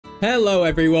Hello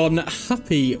everyone,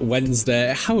 happy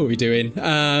Wednesday. How are we doing?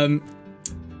 Emma,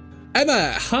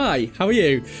 hi, how are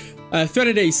you?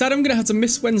 Threnody said I'm gonna have to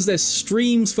miss Wednesday's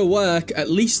streams for work at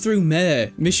least through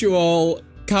May. Miss you all,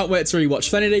 can't wait to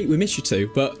rewatch. Threnody, we miss you too,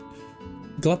 but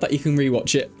glad that you can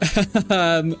rewatch it.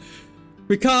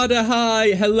 Ricardo,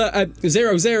 hi, hello,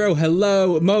 00,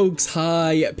 hello, Mogs,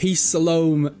 hi, peace,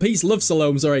 Salome, peace, love,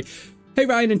 Salome, sorry. Hey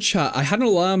Ryan and chat, I had an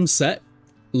alarm set.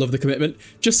 Love the commitment.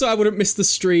 Just so I wouldn't miss the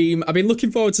stream. I've been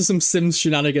looking forward to some Sims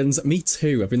shenanigans. Me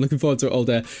too. I've been looking forward to it all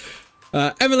day.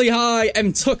 Emily, hi.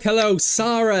 M. Tuck, hello.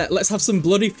 Sarah, let's have some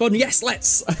bloody fun. Yes,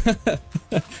 let's. I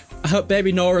hope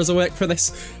baby Nora's awake for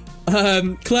this.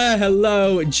 Claire,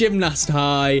 hello. Gymnast,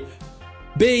 hi.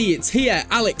 B, it's here.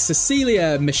 Alex,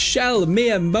 Cecilia, Michelle,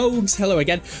 Mia, Mogs, hello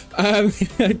again.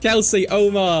 Kelsey,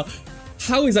 Omar.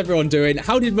 How is everyone doing?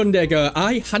 How did Monday go?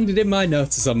 I handed in my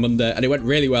notice on Monday and it went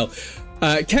really well.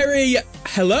 Kerry,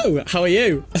 hello, how are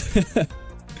you?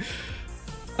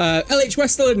 LH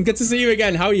Westerland, good to see you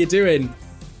again, how are you doing?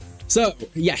 So,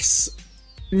 yes,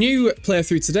 new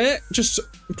playthrough today, just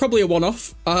probably a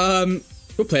one-off.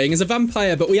 We're playing as a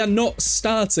vampire, but we are not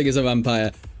starting as a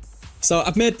vampire. So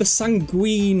I've made the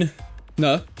sanguine,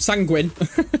 I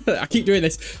keep doing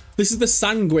this. This is the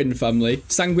Sanguine family.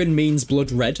 Sanguine means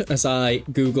blood red, as I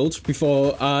googled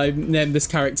before I named this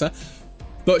character.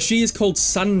 But she is called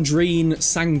Sandrine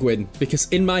Sanguine, because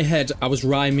in my head, I was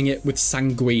rhyming it with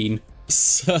sanguine.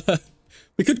 So,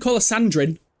 we could call her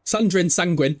Sandrine. Sandrine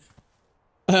Sanguine.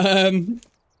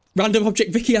 Random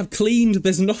object Vicky, I've cleaned.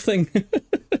 There's nothing.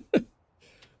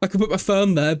 I could put my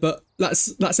phone there, but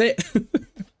that's it.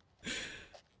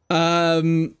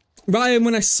 Ryan,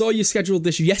 when I saw you scheduled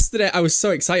this yesterday, I was so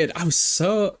excited. I was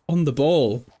so on the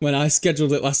ball when I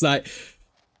scheduled it last night.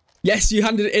 Yes, you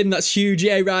handed it in. That's huge.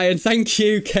 Yay, Ryan. Thank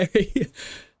you, Kerry.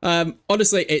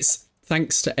 Honestly, it's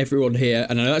thanks to everyone here.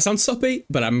 And I know that sounds soppy,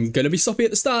 but I'm going to be soppy at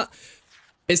the start.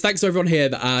 It's thanks to everyone here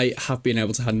that I have been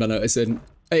able to hand my notice in.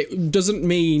 It doesn't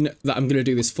mean that I'm going to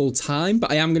do this full time,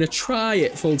 but I am going to try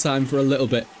it full time for a little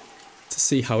bit to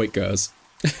see how it goes.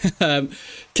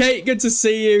 Kate, good to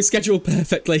see you. Scheduled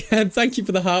perfectly. And thank you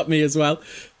for the heart me as well.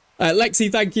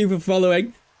 Lexi, thank you for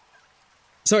following.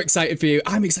 So excited for you.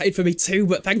 I'm excited for me too,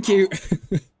 but thank you.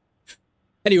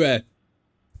 Anyway,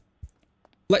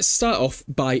 let's start off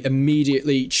by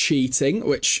immediately cheating,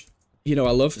 which, you know,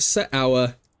 I love. Set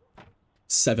hour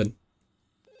 7.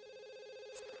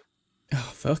 Oh,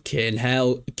 fucking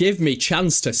hell. Give me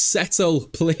chance to settle,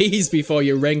 please, before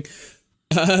you ring.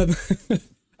 I'm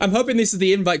hoping this is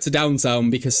the invite to downtown,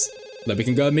 because then we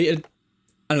can go and meet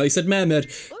I know he said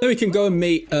mermaid. Then we can go and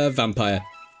meet a vampire.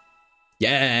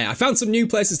 Yeah, I found some new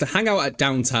places to hang out at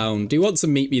downtown. Do you want to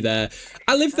meet me there?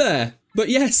 I live there, but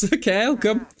yes, okay, I'll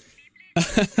come.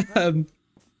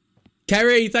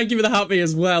 Kerry, thank you for the heart me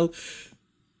as well.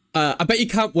 I bet you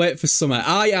can't wait for summer.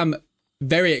 I am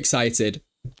very excited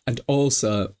and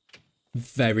also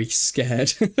very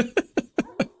scared.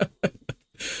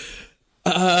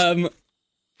 Yeah,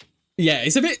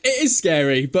 it is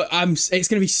scary, but it's going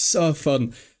to be so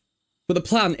fun. But the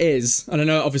plan is, and I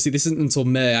know obviously this isn't until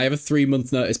May, I have a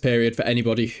 3-month notice period for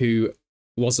anybody who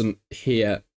wasn't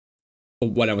here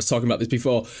when I was talking about this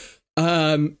before.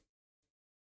 Hold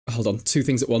on, 2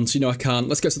 things at once, you know I can't.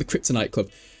 Let's go to the Kryptonite Club.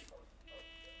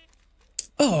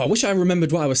 Oh, I wish I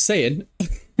remembered what I was saying.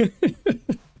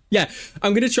 Yeah,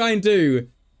 I'm going to try and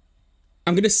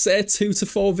I'm going to say 2 to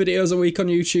 4 videos a week on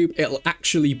YouTube. It'll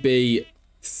actually be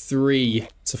 3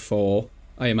 to 4,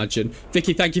 I imagine.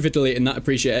 Vicky, thank you for deleting that,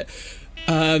 appreciate it.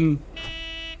 But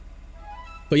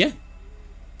yeah,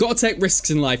 gotta take risks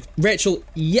in life. Rachel,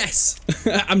 yes,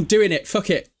 I'm doing it,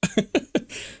 fuck it.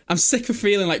 I'm sick of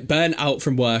feeling like burnt out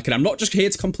from work, and I'm not just here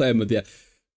to complain with you,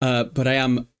 but I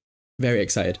am very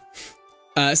excited.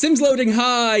 Sims loading,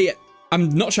 hi. I'm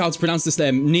not sure how to pronounce this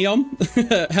name. Neon,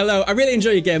 hello, I really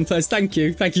enjoy your gameplays, thank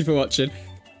you for watching.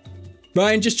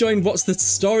 Ryan just joined, what's the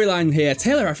storyline here?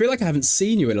 Taylor, I feel like I haven't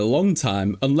seen you in a long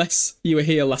time, unless you were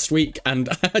here last week and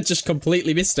I just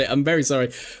completely missed it. I'm very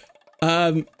sorry.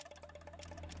 But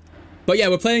yeah,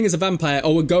 we're playing as a vampire,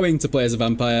 or we're going to play as a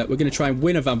vampire. We're going to try and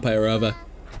win a vampire over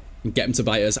and get him to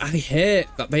bite us. I hate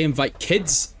that they invite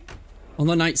kids on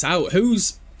their nights out.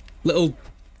 Whose little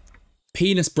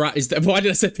penis brat is that? Why did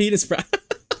I say penis brat?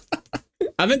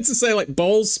 I meant to say like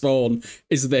ball spawn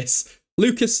is this.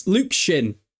 Luke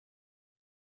Shin.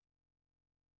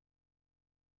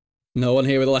 No one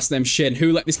here with the last name Shin.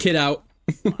 Who let this kid out?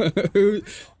 Who's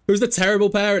the terrible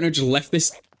parent who just left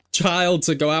this child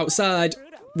to go outside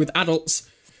with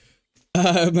adults?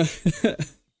 No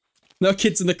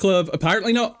kids in the club.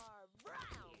 Apparently not.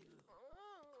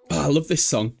 Oh, I love this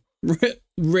song.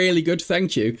 really good,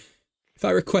 thank you. If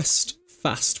I request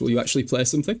fast, will you actually play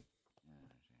something?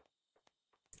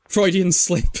 Freudian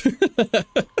slip.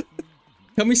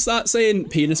 Can we start saying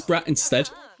penis brat instead?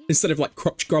 Instead of like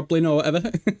crotch goblin or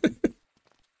whatever?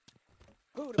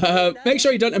 Make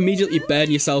sure you don't immediately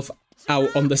burn yourself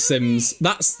out on The Sims.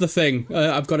 That's the thing.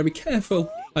 I've got to be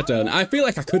careful. I don't. I feel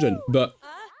like I couldn't, but...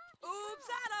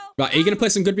 Right, are you going to play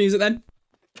some good music then?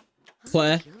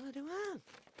 Claire?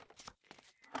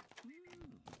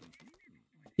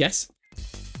 Yes?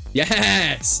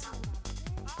 Yes!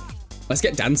 Let's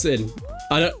get dancing.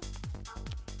 I don't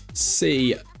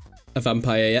see a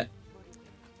vampire yet.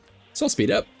 So I'll speed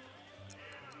up.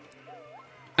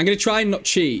 I'm going to try and not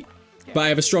cheat, but I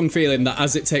have a strong feeling that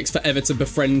as it takes forever to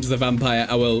befriend the vampire,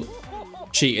 I will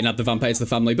cheat and add the vampire to the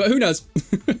family, but who knows?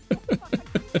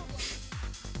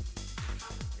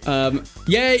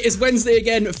 Yay, it's Wednesday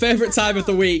again, favourite time of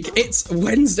the week. It's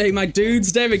Wednesday, my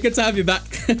dudes. David, good to have you back.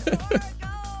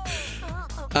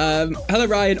 Hello,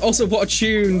 Ryan. Also, what a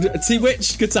tuned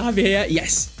T-Witch, good to have you here.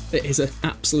 Yes, it is an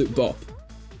absolute bop.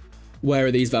 Where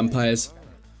are these vampires?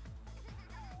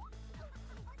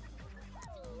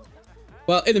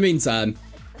 Well, in the meantime,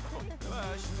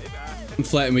 I'm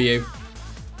flirting with you.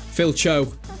 Phil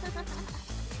Cho.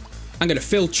 I'm gonna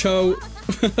Phil Cho.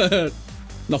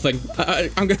 Nothing.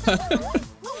 I'm gonna...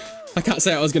 I can't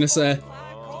say what I was gonna say.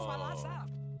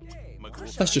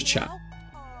 Let's just chat.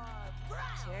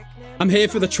 I'm here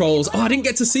for the trolls. Oh, I didn't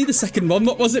get to see the second one.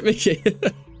 What was it, Mickey?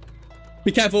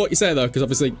 Be careful what you say, though, because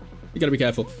obviously you gotta be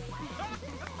careful.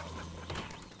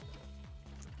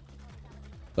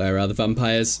 Where are the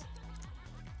vampires?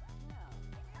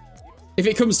 If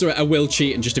it comes to it, I will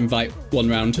cheat and just invite one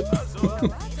round.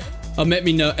 I'll make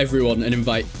me know everyone and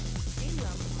invite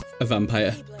a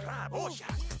vampire.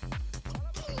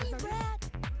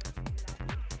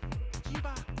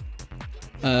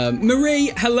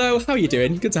 Marie, hello, how are you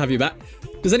doing? Good to have you back.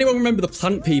 Does anyone remember the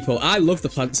plant people? I love the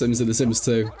plant sims in The Sims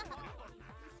 2.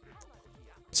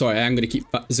 Sorry, I am going to keep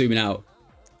zooming out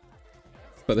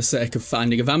for the sake of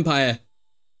finding a vampire.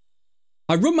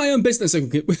 I run my own business and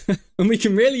we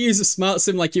can really use a smart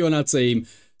sim like you on our team.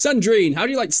 Sandrine, how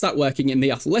do you like to start working in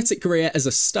the athletic career as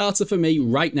a starter for me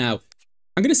right now?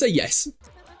 I'm going to say yes.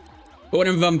 But when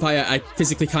I'm a vampire, I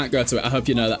physically can't go to it. I hope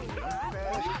you know that.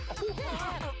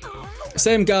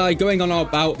 Same guy going on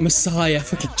about Messiah.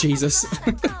 Fucking Jesus.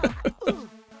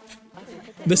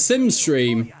 The Sims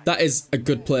stream, that is a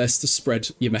good place to spread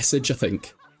your message, I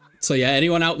think. So yeah,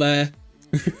 anyone out there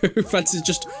who fancies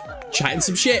just chatting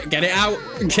some shit, get it out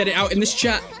in this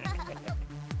chat.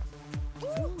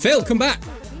 Phil, come back.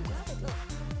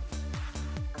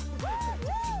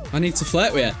 I need to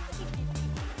flirt with you.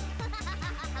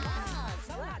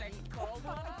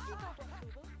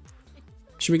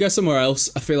 Should we go somewhere else?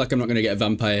 I feel like I'm not going to get a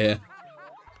vampire here.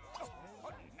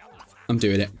 I'm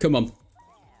doing it. Come on,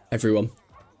 everyone.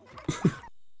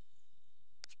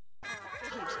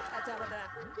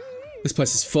 This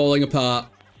place is falling apart,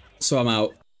 so I'm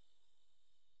out.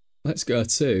 Let's go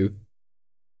to...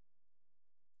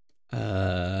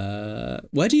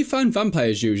 where do you find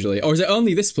vampires usually? Or is it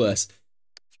only this place?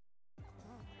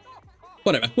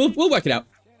 Whatever, we'll work it out.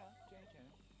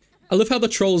 I love how the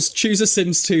trolls choose a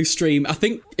Sims 2 stream. I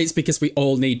think it's because we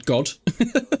all need God.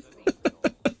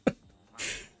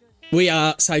 We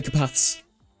are psychopaths.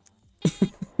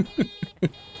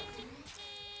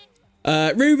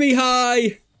 Ruby,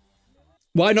 hi!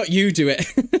 Why not you do it?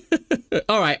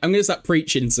 Alright, I'm gonna start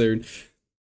preaching soon.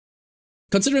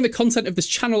 Considering the content of this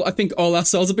channel, I think all our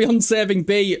souls are beyond saving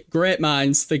B. Great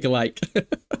minds think alike.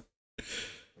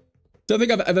 Don't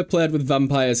think I've ever played with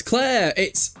vampires. Claire,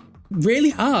 it's really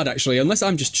hard, actually, unless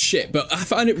I'm just shit, but I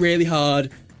find it really hard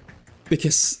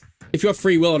because if you have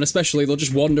free will on especially, they'll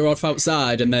just wander off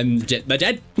outside and then they're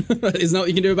dead. There's nothing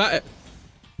you can do about it.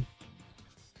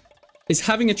 Is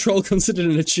having a troll considered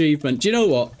an achievement? Do you know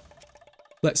what?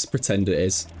 Let's pretend it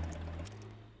is.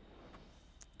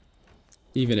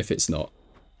 Even if it's not.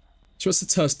 She wants to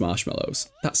toast marshmallows.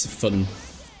 That's a fun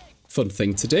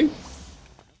thing to do.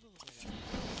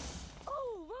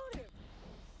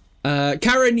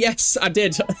 Karen, yes, I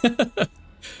did.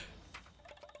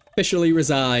 Officially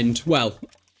resigned. Well,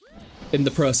 in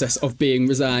the process of being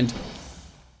resigned.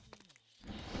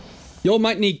 You all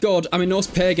might need God. I'm a Norse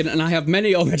pagan and I have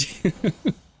many already.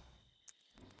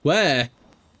 Where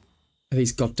are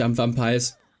these goddamn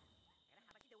vampires?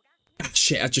 Ah,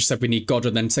 shit, I just said we need God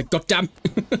and then said goddamn.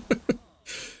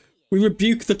 We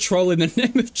rebuke the troll in the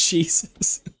name of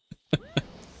Jesus.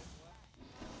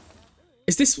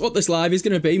 Is this what this live is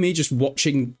going to be? Me just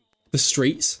watching the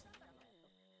streets?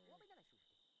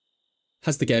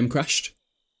 Has the game crashed?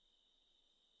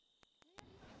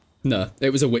 No, it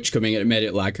was a witch coming and it made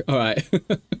it lag. Alright.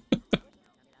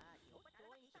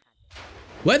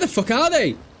 Where the fuck are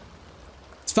they?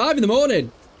 It's 5 in the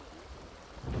morning.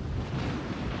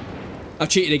 I've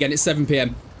cheated again. It's 7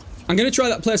 PM. I'm going to try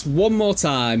that place one more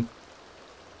time.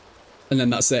 And then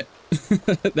that's it.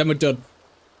 Then we're done.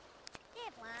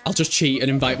 I'll just cheat and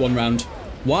invite one round.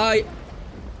 Why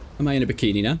am I in a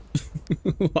bikini now?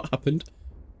 What happened?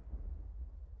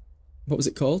 What was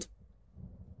it called?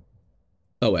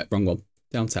 Oh wait, wrong one.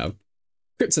 Downtown.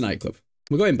 Kryptonite Club.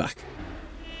 We're going back.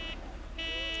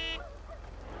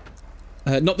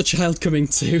 Not the child coming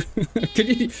too. Can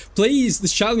you please?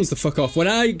 This child needs to fuck off. When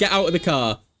I get out of the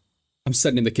car, I'm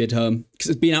sending the kid home because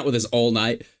it's been out with us all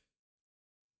night.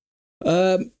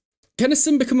 Can a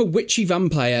sim become a witchy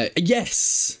vampire?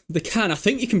 Yes, they can. I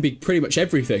think you can be pretty much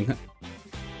everything.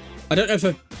 I don't know if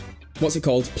what's it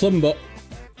called? Plumbot.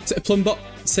 Is it a plumbot?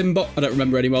 Simbot? I don't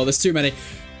remember anymore. There's too many.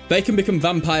 They can become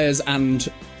vampires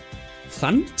and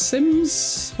plant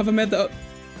sims? Have I made that up?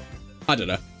 I don't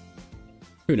know.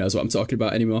 Who knows what I'm talking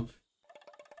about anymore.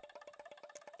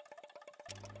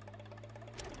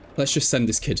 Let's just send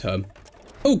this kid home.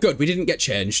 Oh, good. We didn't get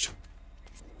changed.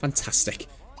 Fantastic.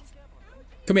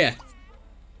 Come here.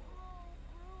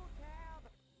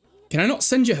 Can I not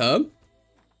send you home?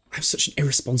 I'm such an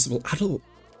irresponsible adult.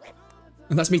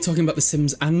 And that's me talking about The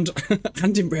Sims and,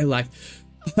 and in real life.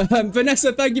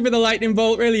 Vanessa, thank you for the lightning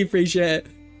bolt. Really appreciate it.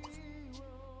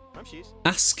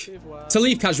 Ask to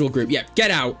leave casual group. Yeah,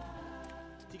 get out.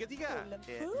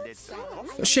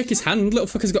 Shake his hand. Little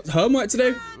fucker's got homework to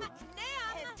do.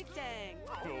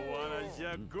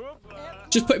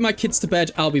 Just putting my kids to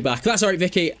bed. I'll be back. That's alright,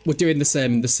 Vicky. We're doing the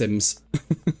same in The Sims.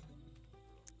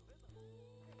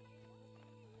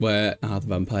 Where are the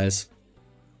vampires?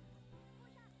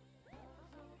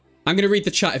 I'm going to read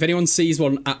the chat. If anyone sees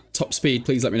one at top speed,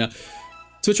 please let me know.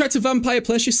 To attract a vampire,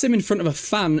 place your sim in front of a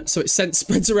fan so its scent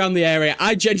spreads around the area.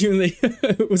 I genuinely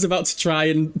was about to try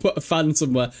and put a fan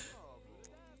somewhere.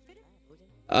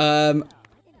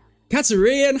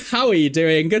 Katarina, how are you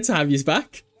doing? Good to have you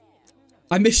back.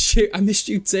 I missed you. I missed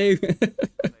you too.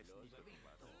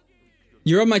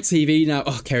 You're on my TV now.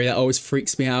 Oh, Kerry, that always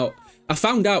freaks me out. I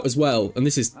found out as well, and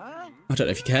this is... I don't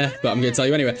know if you care, but I'm going to tell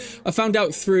you anyway. I found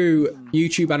out through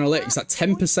YouTube analytics that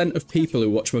 10% of people who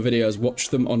watch my videos watch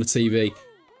them on a TV.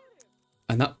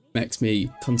 And that makes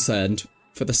me concerned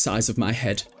for the size of my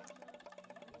head.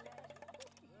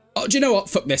 Oh, do you know what?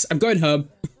 Fuck this. I'm going home.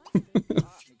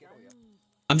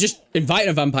 I'm just inviting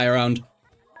a vampire around.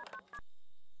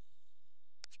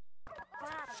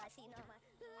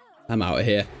 I'm out of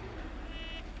here.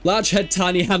 Large head,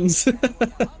 tiny hands.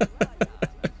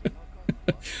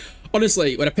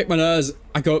 Honestly, when I pick my nose,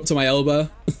 I go up to my elbow.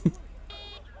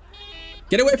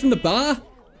 Get away from the bar,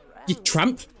 you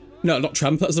tramp. No, not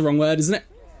tramp, that's the wrong word, isn't it?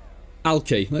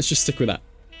 Alky, let's just stick with that.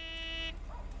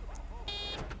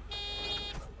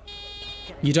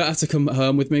 You don't have to come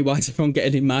home with me. Why is everyone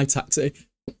getting in my taxi?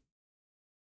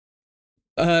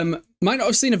 Might not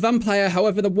have seen a vampire,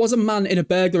 however, there was a man in a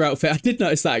burglar outfit. I did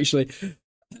notice that, actually.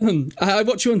 I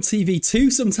watch you on TV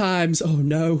too sometimes. Oh,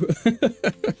 no.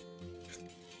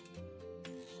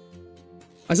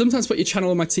 I sometimes put your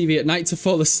channel on my TV at night to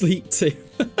fall asleep to.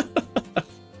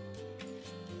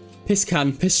 Piss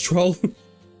can, piss troll.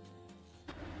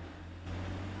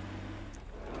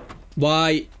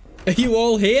 Why are you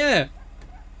all here?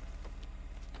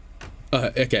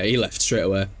 Okay, he left straight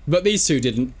away. But these two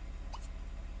didn't.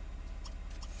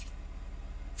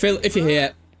 Phil, if you're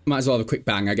here, might as well have a quick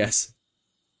bang, I guess.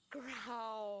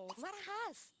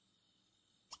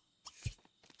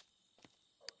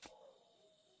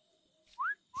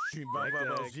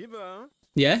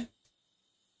 Yeah?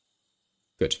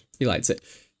 Good. He likes it.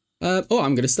 Oh,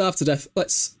 I'm going to starve to death.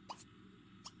 Let's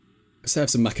have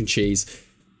some mac and cheese.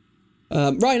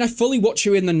 Ryan, I fully watch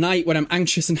you in the night when I'm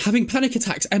anxious and having panic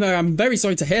attacks. Emma, I'm very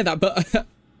sorry to hear that, but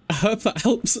I hope that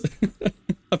helps.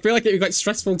 I feel like it would be quite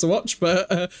stressful to watch,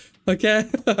 but okay.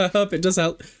 I hope it does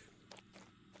help.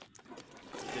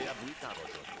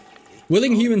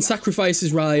 Willing human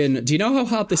sacrifices, Ryan. Do you know how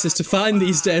hard this is to find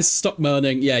these days? Stop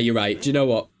moaning. Yeah, you're right. Do you know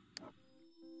what?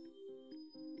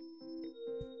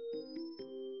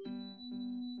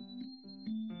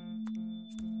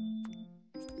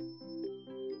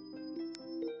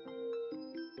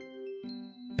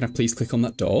 Can I please click on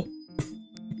that door?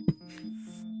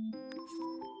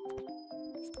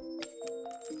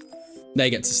 They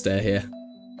get to stay here.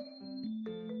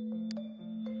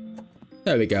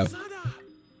 There we go.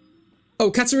 Oh,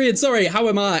 Katarina, sorry, how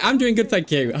am I? I'm doing good,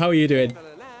 thank you. How are you doing?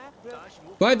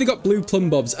 Why have they got blue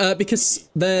plum bobs? Because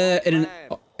they're in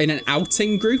an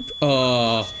outing group.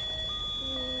 Oh.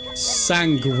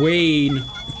 Sanguine.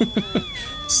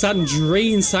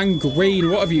 Sandrine, Sanguine,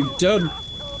 what have you done?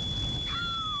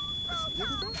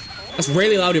 That's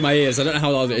really loud in my ears. I don't know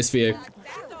how loud it is for you.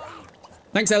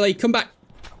 Thanks, Ellie. Come back.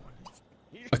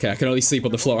 Okay, I can only sleep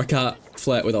on the floor. I can't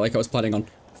flirt with it like I was planning on.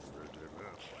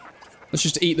 Let's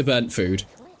just eat the burnt food.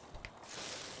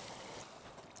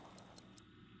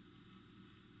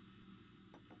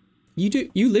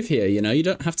 You live here, you know. You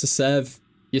don't have to serve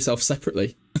yourself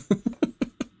separately.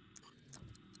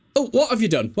 Oh, what have you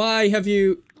done? Why have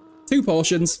you... 2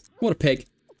 portions? What a pig.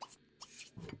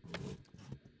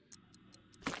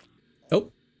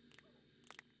 Oh.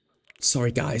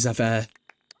 Sorry, guys.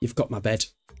 You've got my bed.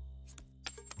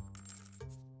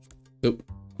 Oh,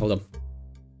 hold on.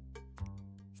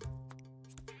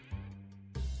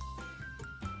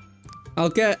 I'll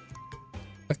get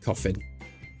a coffin.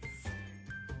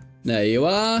 There you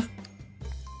are.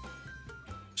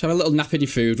 Just have a little nap in your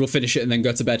food. We'll finish it and then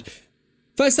go to bed.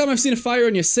 First time I've seen a fire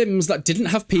on your Sims that didn't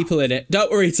have people in it. Don't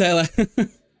worry, Taylor.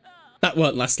 That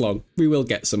won't last long. We will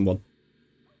get someone.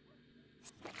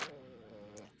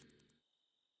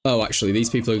 Oh, actually, these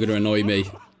people are going to annoy me.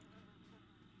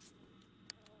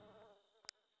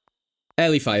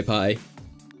 Early fire party.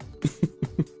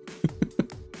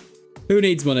 Who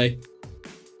needs money?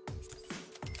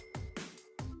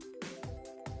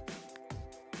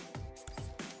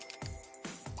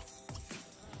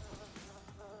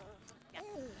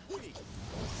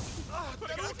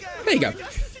 There you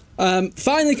go.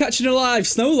 Finally catching alive,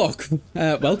 Snowlock.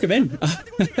 Welcome in.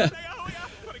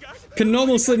 Can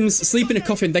normal Sims sleep in a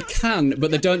coffin? They can,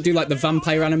 but they don't do like the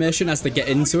vampire animation as they get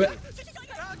into it.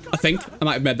 I think. I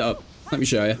might have made that up. Let me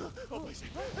show you.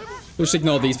 We'll just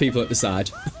ignore these people at the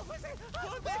side.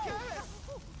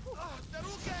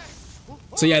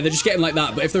 So yeah, they're just getting like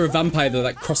that, but if they're a vampire, they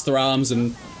like cross their arms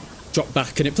and drop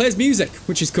back, and it plays music,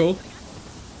 which is cool.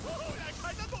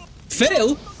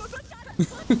 Phil?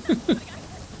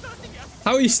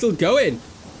 How are you still going?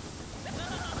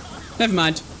 Never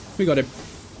mind. We got him.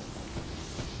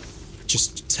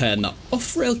 Just turn that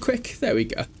off real quick. There we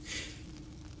go.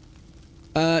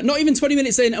 Not even 20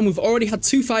 minutes in and we've already had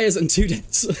 2 fires and 2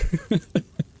 deaths.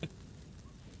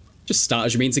 Just start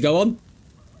as you mean to go on.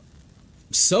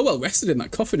 I'm so well rested in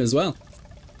that coffin as well.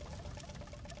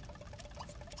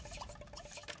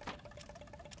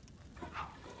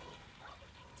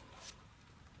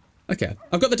 Okay,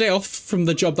 I've got the day off from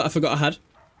the job that I forgot I had,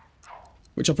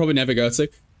 which I'll probably never go to.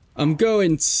 I'm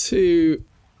going to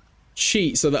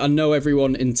cheat so that I know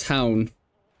everyone in town.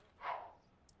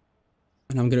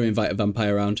 And I'm going to invite a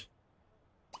vampire around.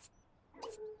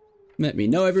 Let me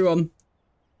know everyone.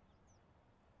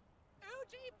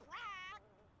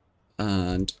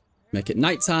 And make it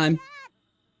nighttime.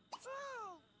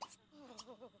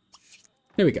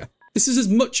 Here we go. This is as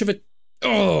much of a...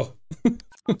 Oh!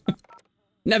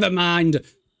 Never mind.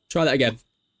 Try that again.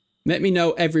 Let me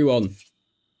know everyone.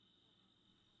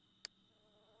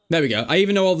 There we go. I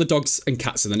even know all the dogs and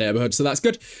cats in the neighborhood, so that's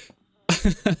good.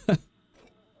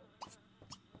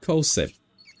 Call Sim.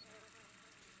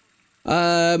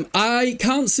 I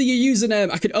can't see your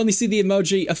username. I can only see the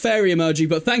emoji, a fairy emoji,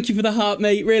 but thank you for the heart,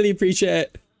 mate. Really appreciate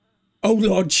it. Oh,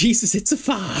 Lord Jesus, it's a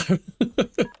fire.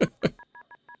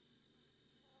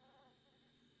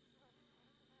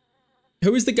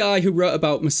 Who is the guy who wrote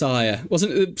about Messiah?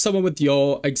 Wasn't it someone with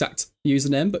your exact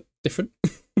username, but different?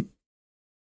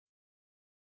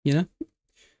 You know?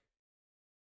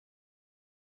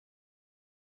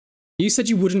 You said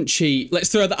you wouldn't cheat. Let's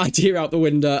throw that idea out the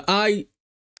window. I'm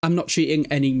not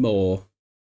cheating anymore.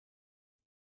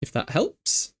 If that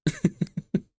helps.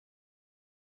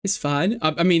 It's fine.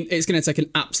 I mean, it's going to take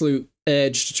an absolute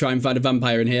urge to try and find a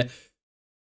vampire in here.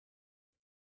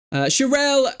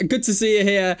 Sherelle, good to see you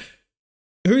here.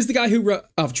 Who's the guy who wrote...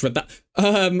 Oh, I've just read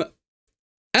that.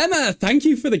 Emma, thank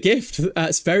you for the gift.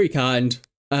 That's very kind.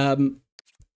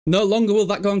 No longer will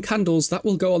that go on candles. That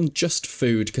will go on just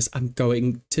food because I'm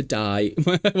going to die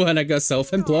when I go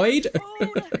self-employed.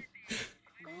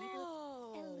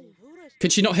 Can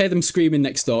she not hear them screaming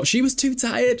next door? She was too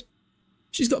tired.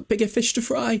 She's got bigger fish to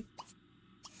fry.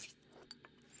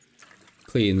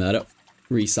 Clean that up.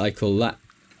 Recycle that.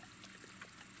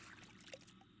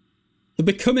 The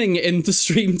becoming in the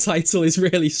stream title is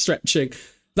really stretching.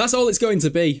 That's all it's going to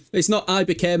be. It's not I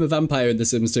became a vampire in The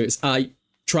Sims 2. It's I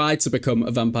tried to become a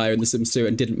vampire in The Sims 2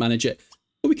 and didn't manage it.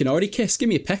 Oh, we can already kiss. Give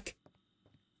me a peck.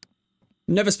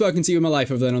 Never spoken to you in my life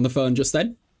other than on the phone just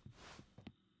then.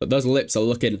 But those lips are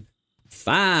looking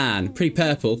fine. Pretty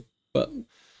purple, but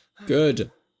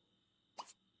good.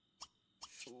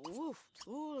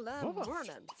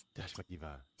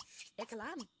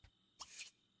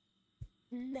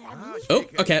 Oh,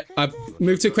 okay. I've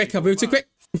moved too quick. I've moved too quick.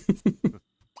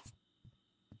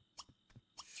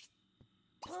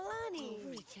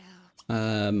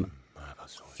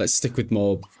 Let's stick with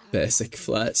more basic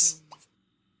flirts.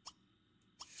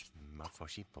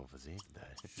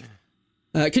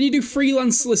 Can you do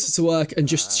freelance solicitor work and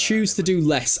just choose to do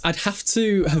less? I'd have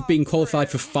to have been qualified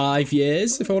for 5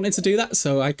 years if I wanted to do that,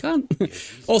 so I can't.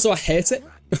 Also, I hate it.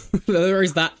 There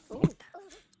is that.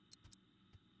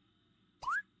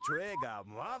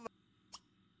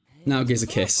 Now gives a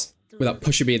kiss without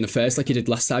pushing me in the face like you did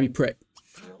last time, you prick.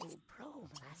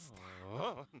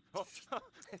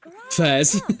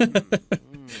 Fairs.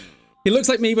 He looks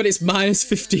like me, but it's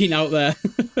 -15 out there.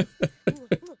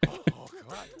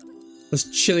 Those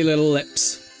chilly little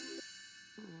lips.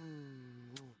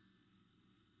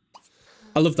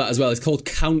 I love that as well. It's called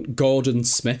Count Gordon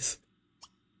Smith.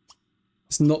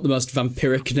 It's not the most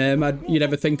vampiric name you'd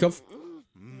ever think of.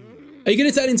 Are you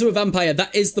going to turn into a vampire?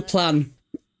 That is the plan.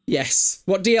 Yes.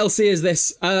 What DLC is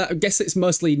this? I guess it's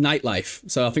mostly nightlife.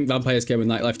 So I think vampires came with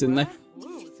nightlife, didn't they?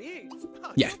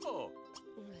 Yeah.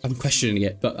 I'm questioning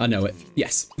it, but I know it.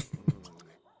 Yes.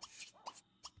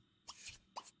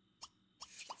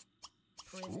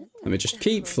 Let me just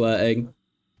keep flirting.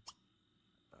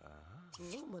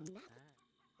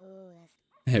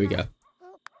 Here we go.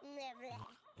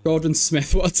 Gordon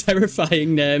Smith, what a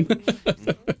terrifying name.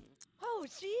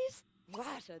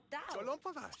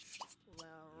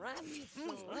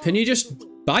 Can you just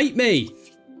bite me?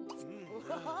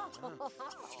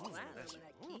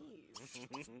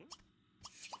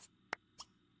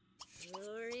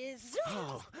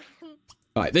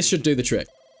 Right, this should do the trick.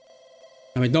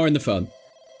 I'm ignoring the phone.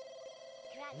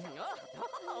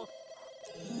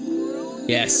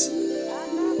 Yes.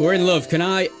 We're in love. Can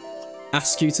I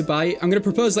ask you to bite? I'm going to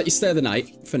propose that you stay the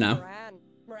night, for now.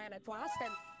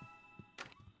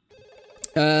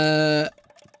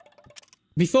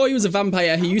 Before he was a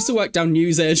vampire, he used to work down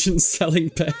newsagents selling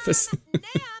papers.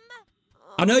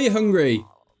 I know you're hungry.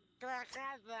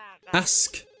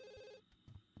 Ask.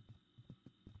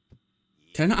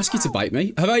 Can I not ask you to bite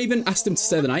me? Have I even asked him to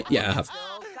stay the night? Yeah, I have.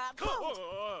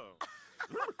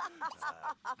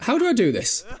 How do I do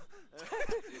this?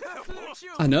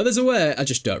 I know there's a way, I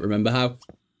just don't remember how.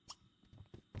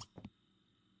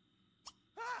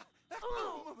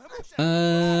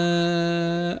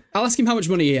 I'll ask him how much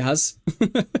money he has.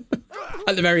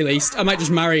 At the very least. I might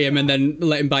just marry him and then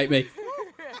let him bite me.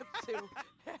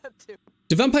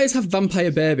 Do vampires have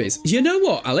vampire babies? You know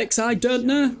what, Alex? I don't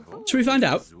know. Should we find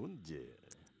out?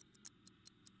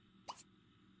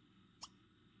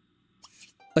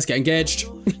 Let's get engaged.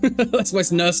 Let's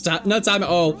waste no time at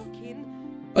all.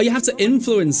 Oh, you have to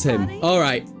influence him. All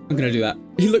right, I'm gonna do that.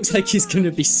 He looks like he's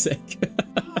gonna be sick.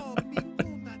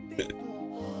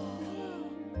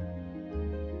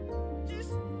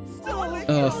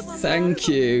 Oh, thank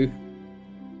you.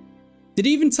 Did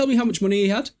he even tell me how much money he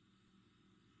had?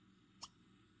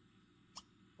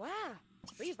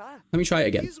 Let me try it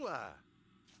again.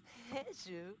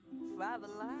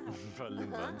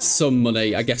 Some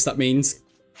money, I guess that means.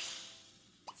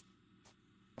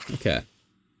 Okay.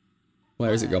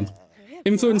 Where has it gone?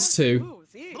 Influence 2.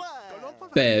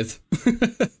 Bathe.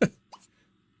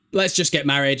 Let's just get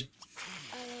married.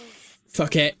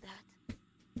 Fuck it.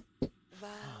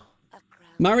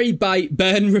 Marry, bite,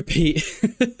 burn, repeat.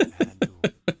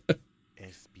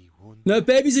 No,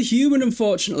 baby's a human,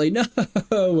 unfortunately. No.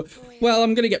 Well,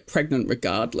 I'm gonna get pregnant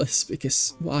regardless,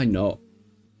 because why not?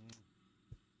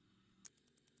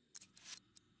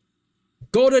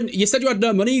 Gordon, you said you had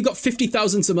no money. You got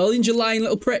 50,000 simoleons, you lying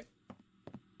little prick.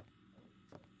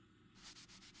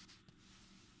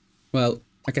 Well,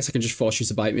 I guess I can just force you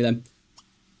to bite me then.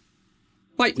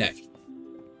 Bite neck.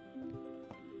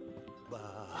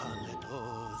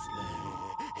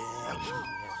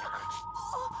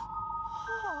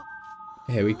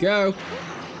 Here we go.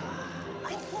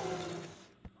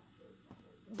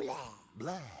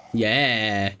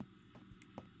 Yeah.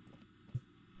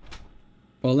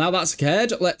 Well, now that's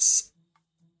occurred, let's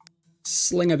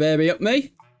sling a baby up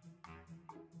me.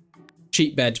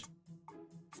 Cheap bed.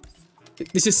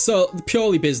 This is so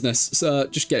purely business, so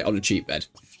just get it on a cheap bed.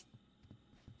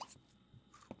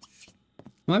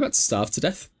 Am I about to starve to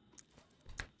death?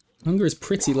 Hunger is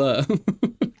pretty low.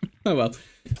 Oh well.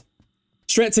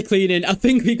 Straight to cleaning. I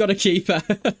think we got a keeper.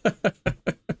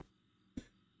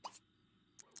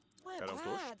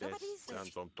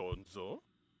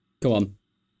 Go on.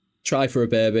 Try for a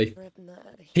baby.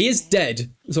 He is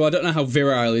dead, so I don't know how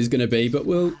virile he's going to be, but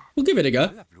we'll give it a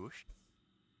go.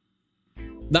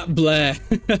 That Blair.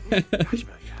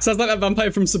 Sounds like that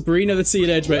vampire from Sabrina the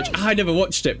Teenage Witch. I never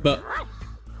watched it, but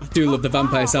I do love the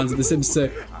vampire sounds of The Sims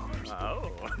 2.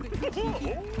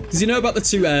 Does you know about the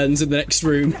 2 urns in the next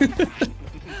room?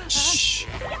 Shh.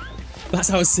 That's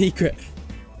our secret.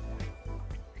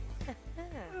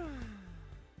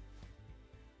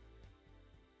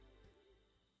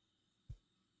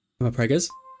 Am I preggers?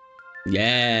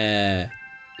 Yeah.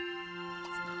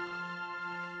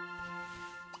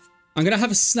 I'm gonna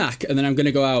have a snack and then I'm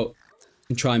gonna go out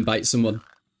and try and bite someone.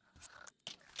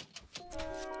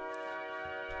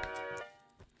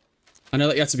 I know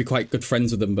that you have to be quite good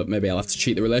friends with them, but maybe I'll have to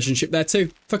cheat the relationship there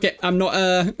too. Fuck it, I'm not,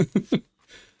 that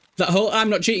whole I'm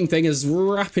not cheating thing has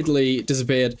rapidly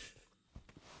disappeared.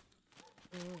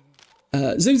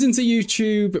 Zooms into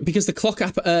YouTube because the clock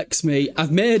app irks me.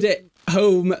 I've made it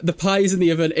home, the pie's in the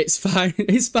oven, it's fine.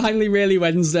 It's finally really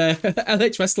Wednesday.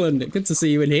 LH Westland, good to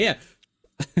see you in here.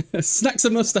 Snacks a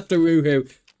must after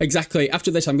woohoo. Exactly, after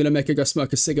this I'm gonna make her go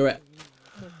smoke a cigarette.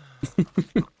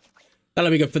 That'll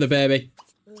be good for the baby.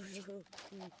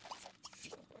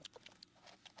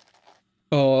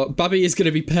 Oh, Babby is going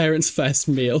to be parents' first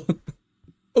meal.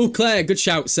 Oh, Claire, good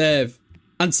shout, save.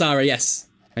 And Sarah, yes.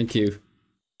 Thank you.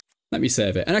 Let me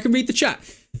save it. And I can read the chat.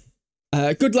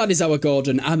 Good lad is our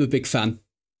Gordon. I'm a big fan.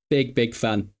 Big, big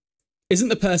fan. Isn't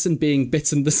the person being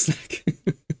bitten the snack?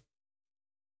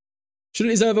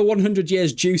 Shouldn't his over 100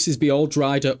 years juices be all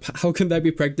dried up? How can they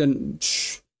be pregnant?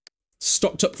 Shh.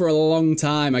 Stocked up for a long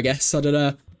time, I guess. I don't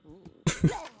know.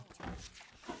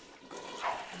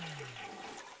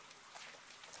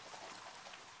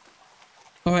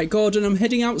 Alright, Gordon, I'm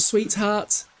heading out,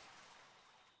 sweetheart.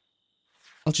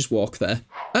 I'll just walk there.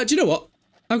 Do you know what?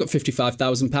 I've got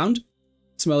 £55,000.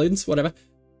 Millions, whatever.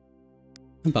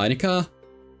 I'm buying a car.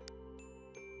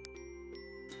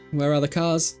 Where are the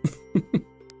cars?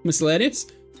 Miscellaneous?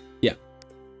 Yeah.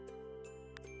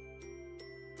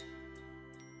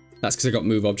 That's because I got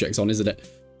move objects on, isn't it?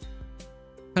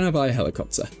 Can I buy a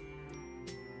helicopter?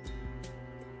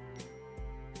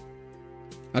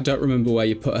 I don't remember where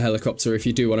you put a helicopter if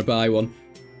you do want to buy one.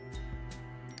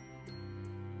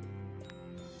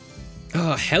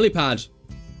 Ah, oh, helipad.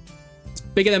 It's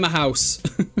bigger than my house.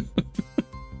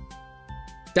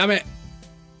 Damn it.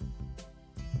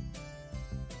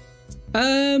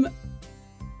 I'm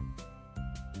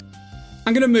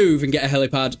gonna move and get a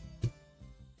helipad.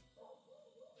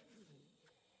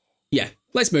 Yeah,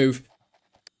 let's move.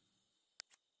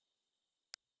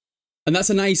 And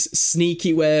that's a nice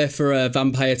sneaky way for a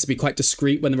vampire to be quite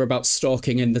discreet when they're about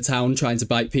stalking in the town trying to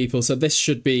bite people. So this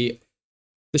should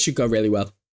go really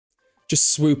well.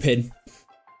 Just swoop in.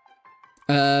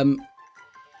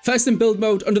 First in build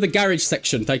mode under the garage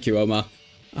section. Thank you, Omar.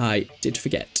 I did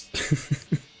forget.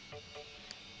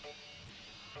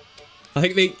 I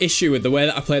think the issue with the way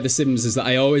that I play The Sims is that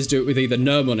I always do it with either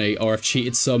no money or I've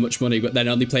cheated so much money but then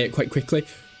only play it quite quickly.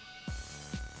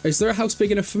 Is there a house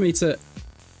big enough for me to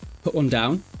put one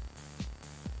down?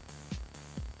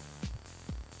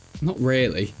 Not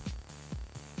really.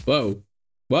 Whoa.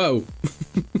 Whoa.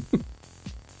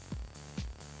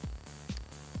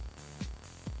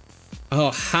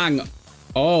 Oh, hang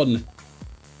on.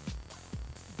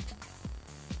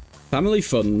 Family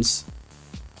funds.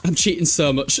 I'm cheating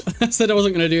so much. I said I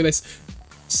wasn't going to do this.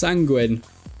 Sanguine.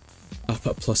 I'll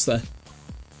put a plus there.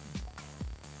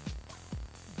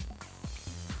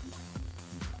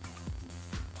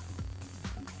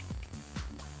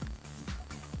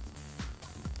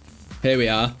 Here we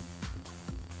are.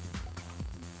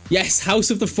 Yes,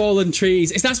 House of the Fallen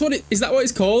Trees. Is that what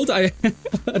it's called? I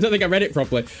don't think I read it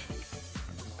properly.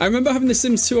 I remember having The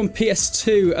Sims 2 on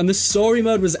PS2 and the story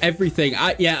mode was everything.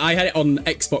 Yeah, I had it on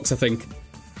Xbox, I think.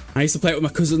 I used to play it with my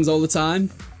cousins all the time.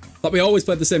 Like, we always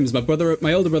played The Sims. My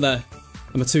older brother,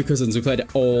 and my 2 cousins, we played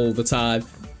it all the time.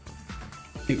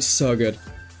 It was so good.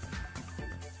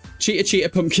 Cheater, cheater,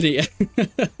 pumpkin eater.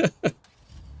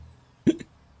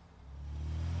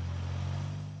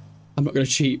 I'm not going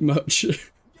to cheat much.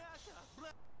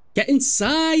 Get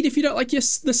inside if you don't like the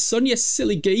sun, you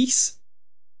silly geese.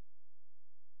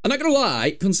 I'm not going to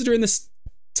lie, considering this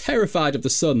terrified of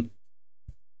the sun.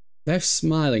 They're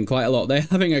smiling quite a lot. They're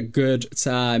having a good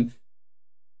time.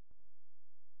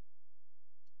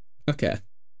 Okay,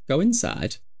 go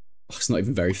inside. Oh, it's not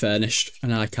even very furnished,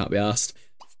 and I can't be arsed.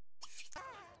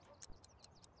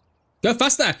 Go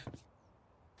faster!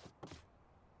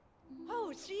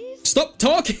 Oh, jeez. Stop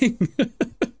talking!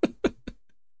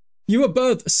 You are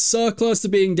both so close to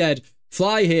being dead.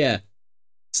 Fly here.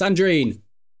 Sandrine.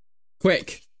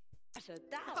 Quick.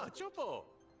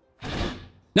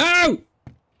 No!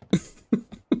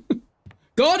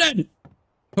 Gordon!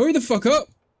 Hurry the fuck up!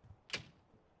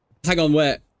 Hang on,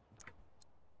 wait.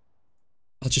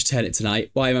 I'll just turn it tonight.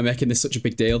 Why am I making this such a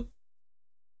big deal?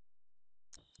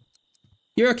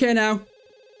 You're okay now.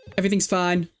 Everything's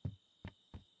fine.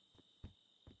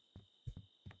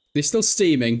 They're still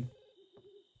steaming,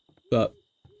 but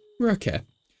we're okay.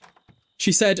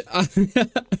 She said,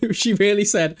 she really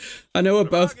said, I know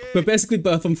we're basically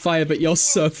both on fire, but you're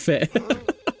so fit.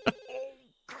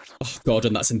 Oh,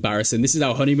 Gordon, that's embarrassing. This is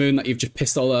our honeymoon that you've just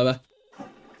pissed all over.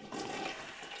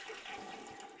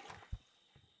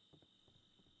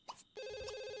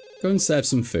 Go and serve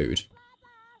some food.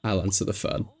 I'll answer the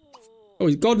phone.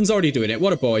 Oh, Gordon's already doing it.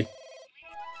 What a boy.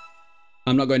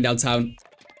 I'm not going downtown.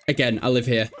 Again, I live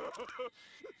here.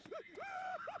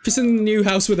 Just in the new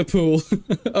house with a pool.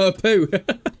 Oh, a poo.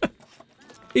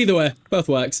 Either way, both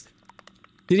works.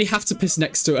 Did he have to piss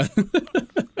next to her?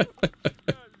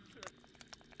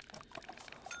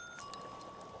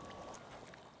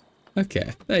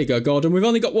 Okay, there you go, Gordon. We've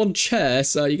only got one chair,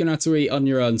 so you're going to have to eat on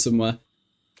your own somewhere.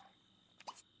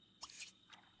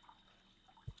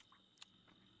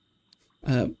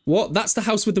 What? That's the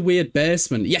house with the weird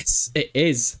basement. Yes, it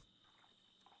is.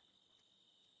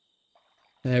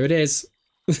 There it is.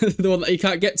 The one that you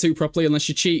can't get to properly unless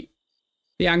you cheat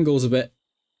the angles a bit.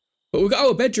 But we've got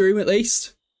our bedroom at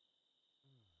least.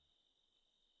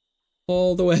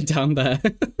 All the way down there.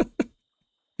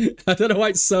 I don't know why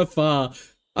it's so far.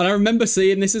 And I remember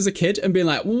seeing this as a kid and being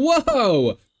like,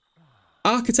 whoa!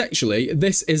 Architecturally,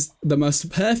 this is the most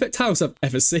perfect house I've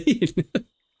ever seen.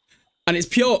 And it's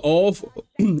pure awful.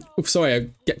 Sorry, I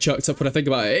get choked up when I think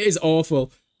about it. It is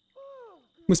awful.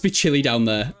 Must be chilly down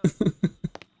there.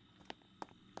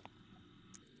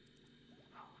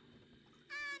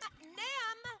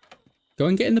 Go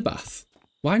and get in the bath.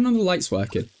 Why are none of the lights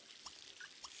working?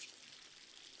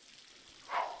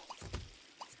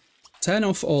 Turn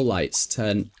off all lights.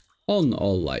 Turn on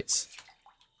all lights.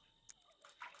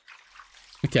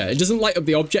 Okay, it doesn't light up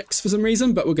the objects for some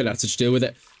reason, but we're going to have to just deal with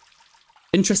it.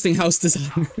 Interesting house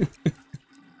design.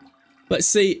 Let's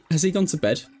see. Has he gone to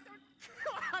bed?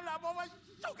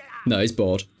 No, he's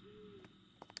bored.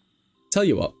 Tell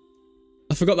you what.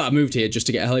 I forgot that I moved here just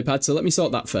to get a helipad, so let me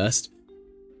sort that first.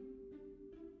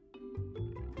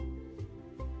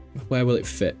 Where will it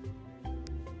fit?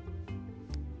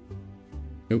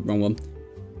 Oh, wrong one.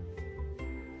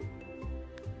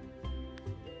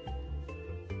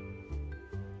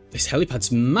 This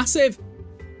helipad's massive!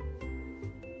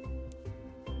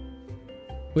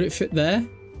 Would it fit there?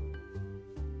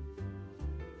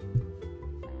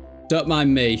 Don't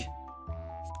mind me.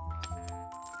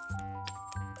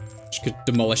 Just could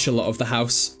demolish a lot of the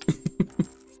house.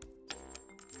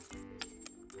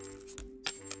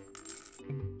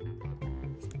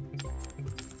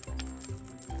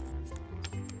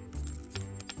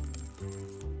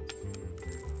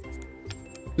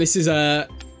 This is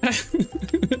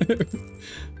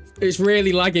it's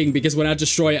really lagging because when I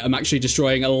destroy it, I'm actually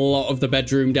destroying a lot of the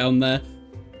bedroom down there.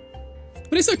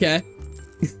 But it's okay.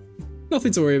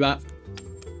 Nothing to worry about.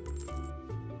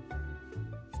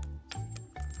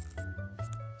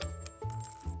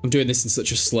 I'm doing this in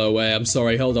such a slow way. I'm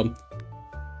sorry. Hold on.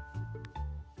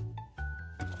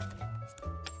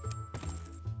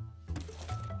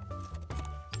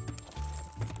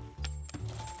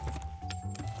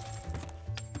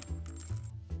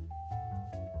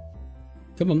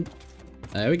 Come on.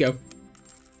 There we go.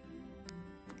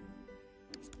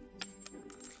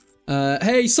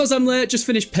 Hey, soz, I'm late. Just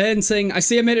finished painting. I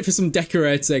see I made it for some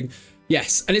decorating.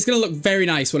 Yes, and it's going to look very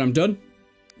nice when I'm done.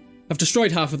 I've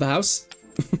destroyed half of the house.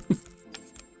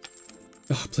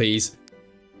 Oh, please.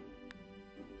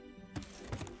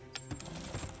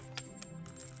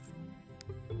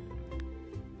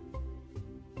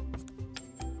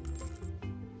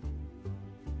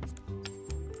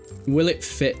 Will it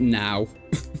fit now?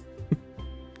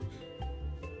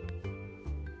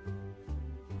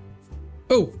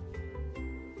 Oh.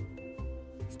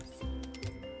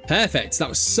 Perfect. That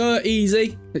was so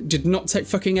easy. It did not take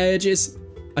fucking ages.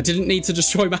 I didn't need to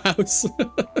destroy my house.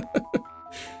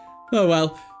 Oh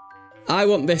well. I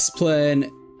want this plane,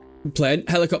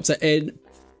 helicopter in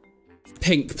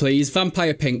pink, please.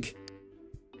 Vampire pink.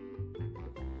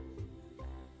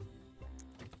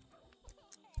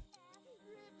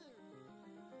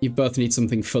 You both need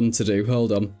something fun to do.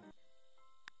 Hold on.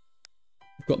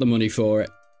 I've got the money for it.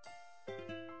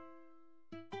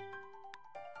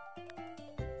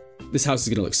 This house is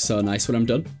going to look so nice when I'm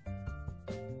done.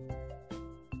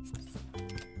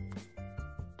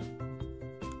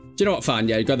 Do you know what? Fine.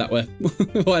 Yeah, go that way.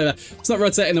 Whatever. It's not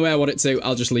rotating the way I want it to.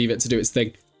 I'll just leave it to do its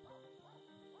thing.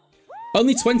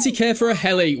 Only 20k for a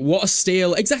heli. What a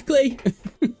steal. Exactly.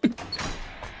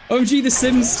 OG The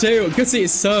Sims 2. Gutty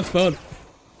is so fun.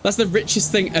 That's the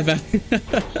richest thing ever.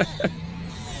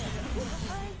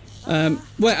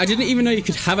 Wait, I didn't even know you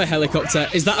could have a helicopter.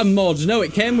 Is that a mod? No,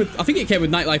 it came with... I think it came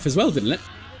with nightlife as well, didn't it?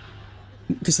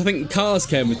 Because I think cars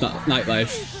came with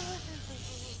nightlife.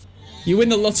 You win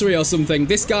the lottery or something.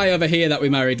 This guy over here that we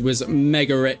married was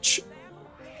mega rich.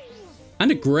 And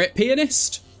a great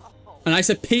pianist. And I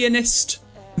said pianist.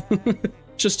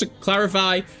 Just to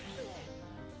clarify.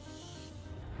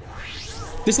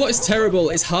 This lot is terrible.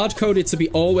 It's hard-coded to be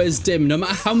always dim, no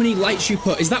matter how many lights you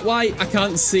put. Is that why I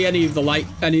can't see any of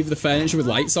the furniture with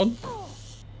lights on?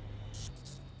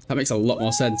 That makes a lot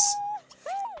more sense.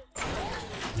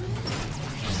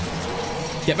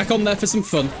 Get back on there for some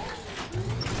fun.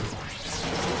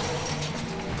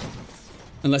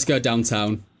 And let's go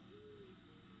downtown.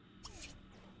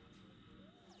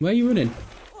 Where are you running?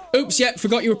 Oops, yeah,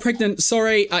 forgot you were pregnant.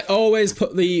 Sorry, I always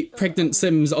put the pregnant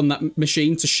Sims on that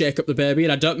machine to shake up the baby,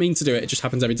 and I don't mean to do it. It just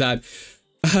happens every time.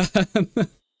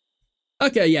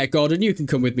 Okay, yeah, Gordon, you can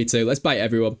come with me too. Let's bite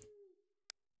everyone.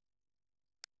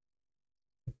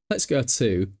 Let's go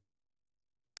to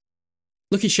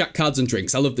Lucky Shack Cards and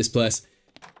Drinks. I love this place.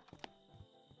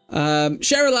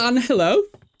 Cheryl Ann, hello.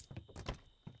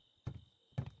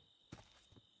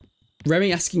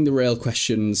 Remy asking the real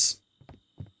questions.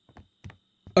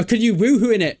 Oh, can you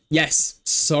woohoo in it? Yes.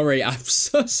 Sorry, I'm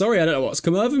so sorry. I don't know what's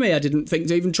come over me. I didn't think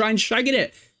to even try and shag in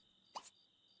it.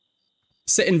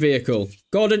 Sit in vehicle.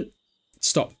 Gordon,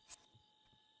 stop.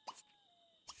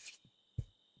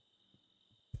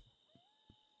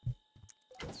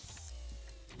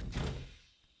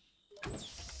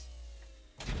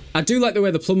 I do like the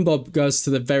way the plumb bob goes to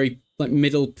the very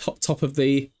middle top of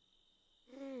the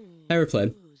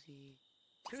aeroplane.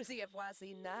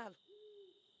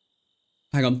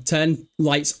 Hang on, turn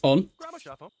lights on.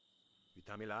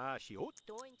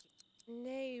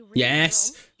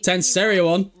 Yes, turn stereo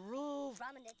on.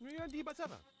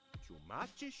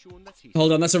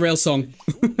 Hold on, that's a real song.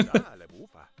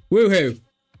 Woohoo.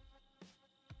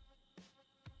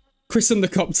 Christen the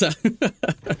copter.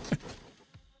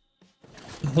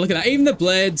 Look at that, even the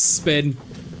blades spin.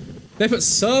 They put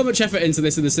so much effort into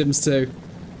this in The Sims 2.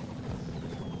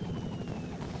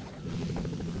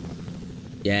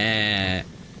 Yeah.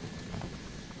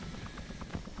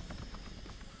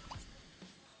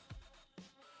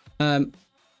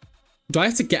 Do I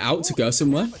have to get out to go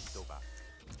somewhere?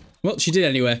 Well, she did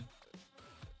anyway.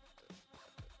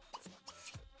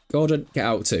 Gordon, get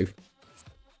out too.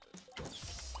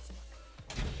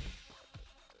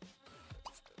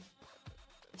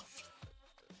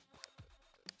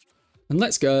 And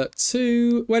let's go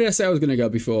to... Where did I say I was going to go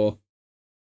before?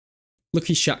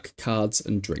 Lucky Shack Cards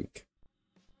and Drink.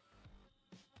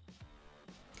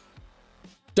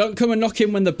 Don't come and knock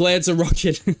in when the blades are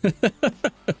rocking.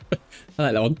 I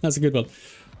like that one. That's a good one.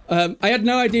 I had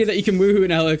no idea that you can woohoo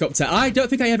in a helicopter. I don't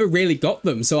think I ever really got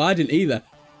them, so I didn't either.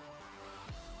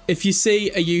 If you see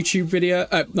a YouTube video,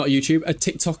 not YouTube, a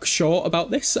TikTok short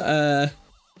about this,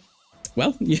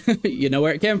 well, you know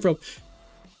where it came from.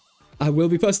 I will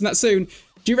be posting that soon.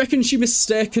 Do you reckon she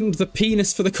mistaken the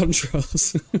penis for the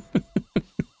controls?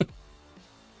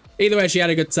 Either way, she had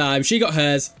a good time. She got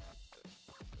hers.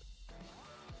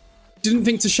 Didn't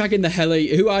think to shag in the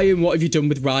heli. Who are you and what have you done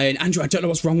with Ryan? Andrew, I don't know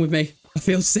what's wrong with me. I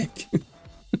feel sick.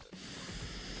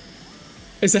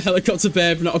 It's a helicopter,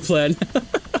 babe, not a plane.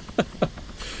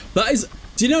 That is...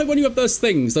 Do you know when you have those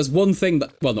things, there's one thing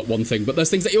that... Well, not one thing, but there's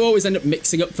things that you always end up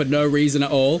mixing up for no reason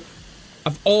at all.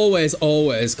 I've always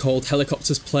called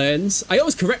helicopters planes. I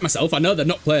always correct myself. I know they're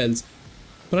not planes.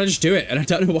 But I just do it, and I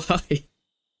don't know why.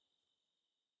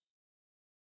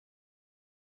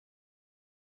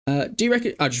 Do you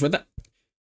reckon... I just read that.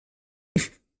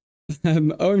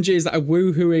 OMG, is that a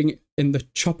woohooing in the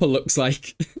chopper looks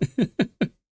like?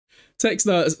 Takes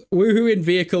notes. Woohoo in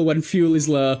vehicle when fuel is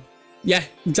low. Yeah,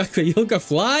 exactly. You'll go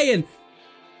flying.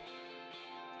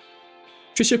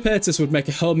 Trisha Paytas would make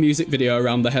a whole music video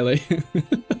around the heli.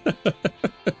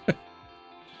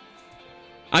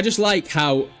 I just like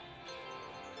how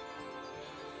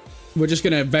we're just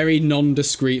going to very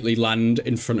non-discreetly land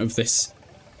in front of this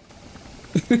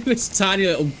this tiny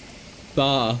little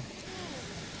bar.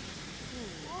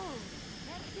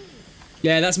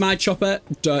 Yeah, that's my chopper.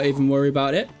 Don't even worry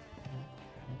about it.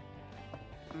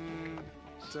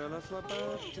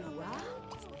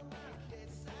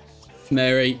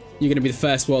 Mary, you're going to be the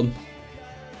first one.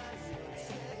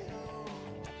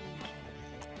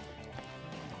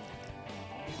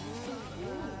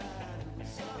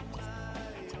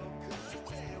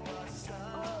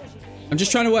 I'm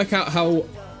just trying to work out how...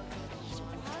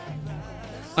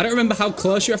 I don't remember how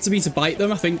close you have to be to bite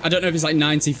them. I don't know if it's like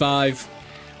 95%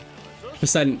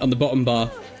 on the bottom bar.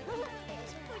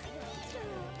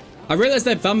 I realised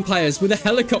they're vampires with a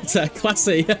helicopter.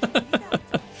 Classy.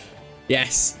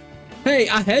 Yes. Hey,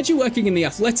 I heard you working in the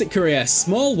athletic career.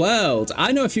 Small world.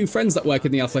 I know a few friends that work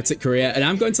in the athletic career, and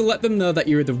I'm going to let them know that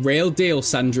you're the real deal,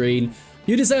 Sandrine.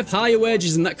 You deserve higher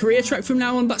wages in that career track from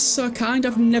now on. That's so kind.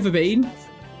 I've never been.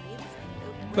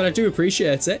 But I do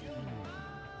appreciate it.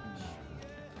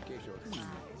 Do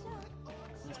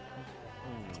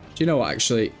you know what,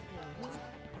 actually?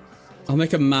 I'll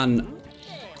make a man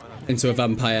into a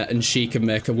vampire, and she can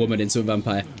make a woman into a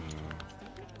vampire.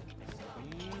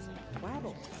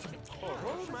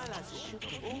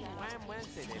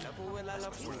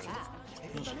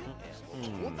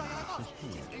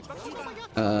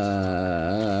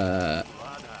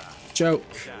 Joke.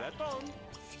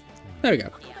 There we go.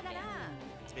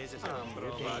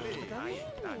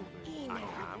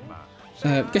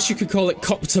 Guess you could call it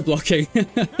copter blocking.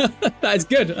 That is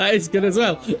good. That is good as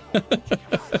well.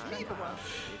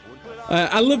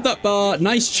 I love that bar.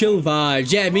 Nice chill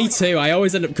vibes. Yeah, me too. I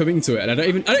always end up coming to it, and I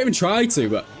don't even try to,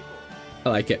 but I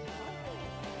like it.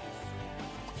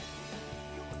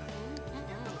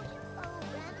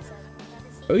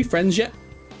 Are we friends yet?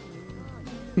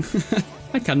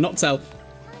 I cannot tell.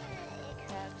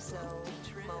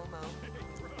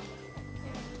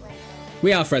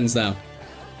 We are friends now.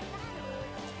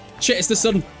 Shit, it's the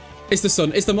sun. It's the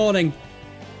sun. It's the morning.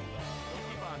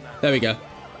 There we go.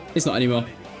 It's not anymore.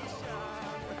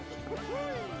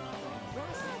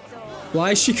 Why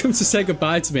has she come to say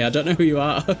goodbye to me? I don't know who you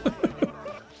are.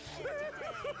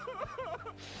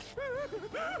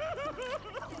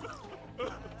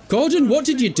 Gordon, what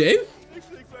did you do?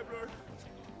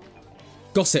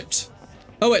 Gossiped.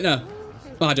 Oh, wait, no.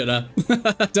 Oh, I don't know.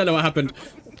 I don't know what happened.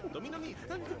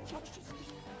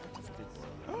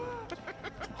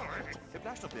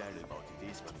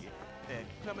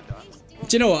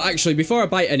 Do you know what? Actually, before I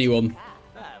bite anyone,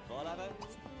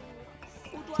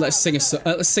 let's sing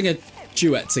a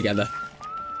duet together.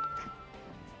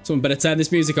 Someone better turn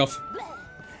this music off.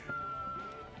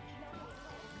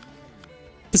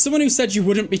 For someone who said you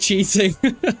wouldn't be cheating.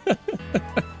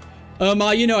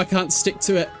 Ma, you know I can't stick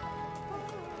to it.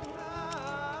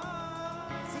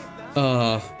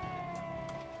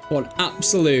 What an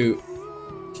absolute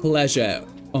pleasure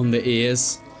on the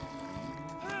ears.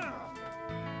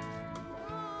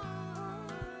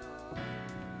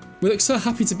 We look so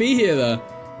happy to be here, though.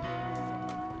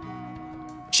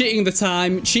 Cheating the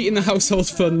time, cheating the household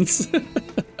funds.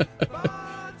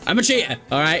 I'm a cheater,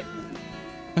 alright?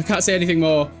 I can't say anything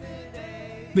more.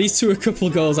 These two are couple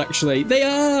goals, actually. They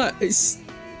are!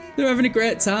 They're having a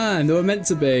great time. They were meant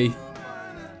to be.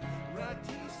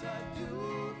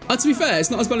 Oh, to be fair, it's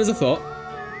not as bad as I thought.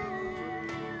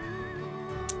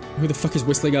 Who the fuck is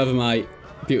whistling over my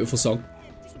beautiful song?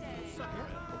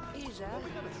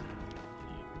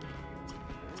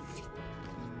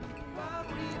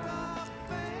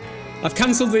 I've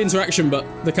cancelled the interaction, but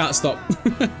they can't stop.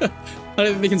 I don't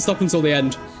think they can stop until the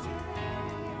end.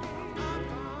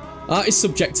 Art is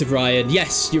subjective, Ryan.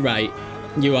 Yes, you're right.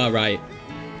 You are right.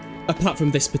 Apart from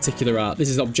this particular art, this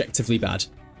is objectively bad.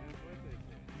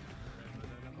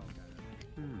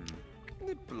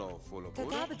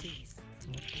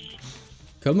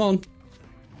 Come on.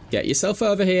 Get yourself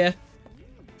over here.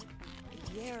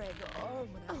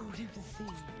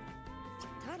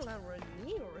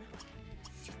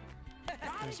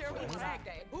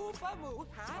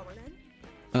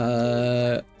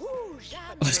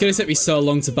 Oh, it's going to take me so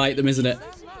long to bite them, isn't it?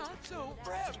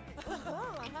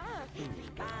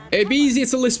 It'd be easier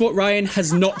to list what Ryan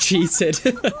has not cheated.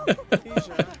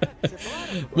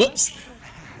 Whoops.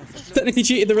 Technically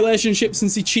cheated the relationship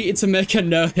since he cheated to make her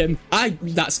know him.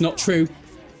 That's not true.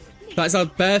 That's a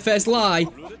barefaced lie.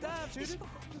 Do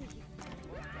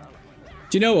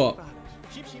you know what?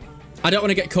 I don't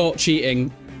want to get caught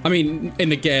cheating. I mean, in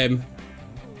the game.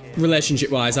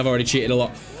 Relationship-wise, I've already cheated a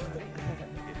lot.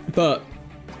 But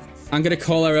I'm going to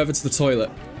call her over to the toilet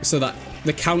so that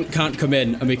the count can't come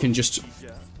in and we can just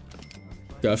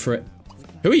go for it.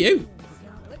 Who are you?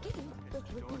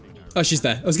 Oh, she's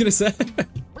there. I was going to say.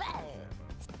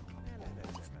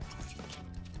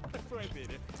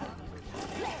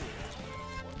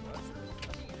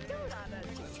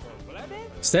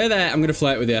 Stay there. I'm going to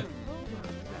flirt with you.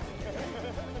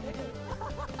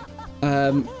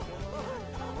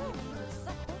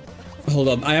 Hold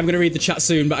on. I am going to read the chat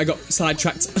soon, but I got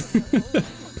sidetracked.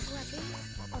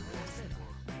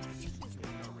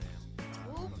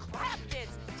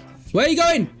 Where are you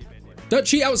going? Don't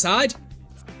cheat outside.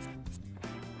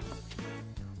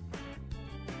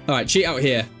 Alright, cheat out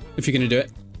here, if you're going to do it.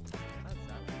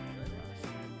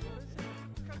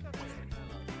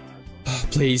 Oh,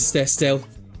 please, stay still.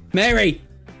 Mary!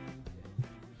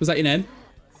 Was that your name?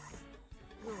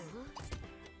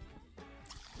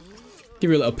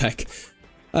 Give you a little peck.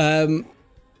 Book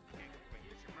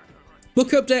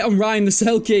update on Ryan the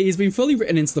Selkie. He's been fully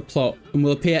written into the plot and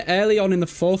will appear early on in the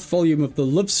 4th volume of the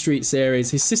Love Street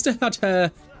series. His sister had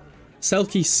her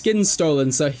Selkie skin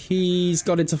stolen, so he's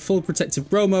got into full protective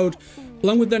bro mode,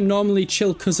 along with their normally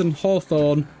chill cousin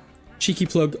Hawthorne. Cheeky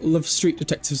plug, Love Street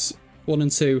Detectives 1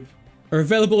 and 2 are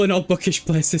available in all bookish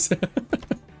places.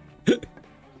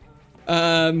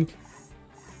 I'm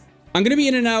gonna be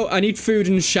in and out. I need food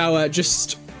and shower.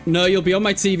 Just know you'll be on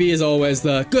my TV as always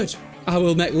though. Good. I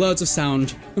will make loads of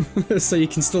sound so you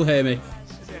can still hear me.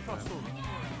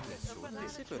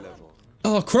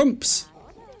 Oh, Crumps.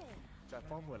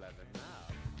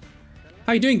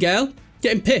 How you doing, girl?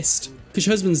 Getting pissed because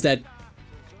your husband's dead.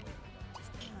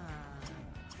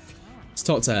 Let's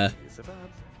talk to her.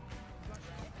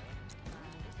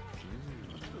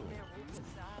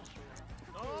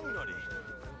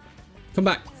 Come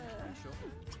back.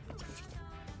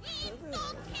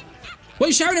 What are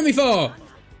you shouting at me for?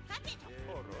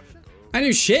 I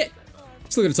knew shit.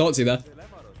 Still gonna talk to you though.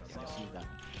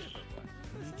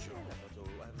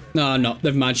 No, I'm not.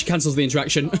 Never mind. She cancels the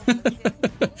interaction.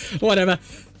 Whatever.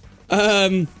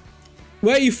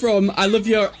 Where are you from? I love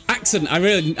your accent.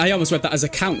 I almost read that as a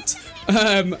count.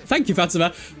 Thank you,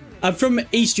 Fatima. I'm from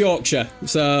East Yorkshire,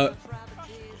 so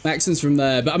my accent's from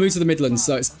there. But I moved to the Midlands,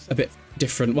 so it's a bit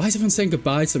different. Why is everyone saying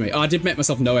goodbye to me? Oh, I did make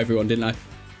myself know everyone, didn't I?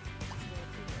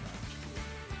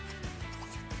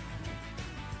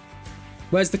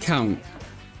 Where's the count?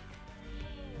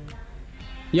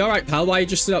 You alright, pal? Why are you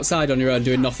just stood outside on your own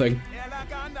doing nothing?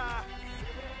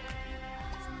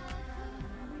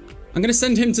 I'm gonna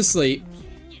send him to sleep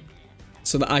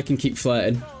so that I can keep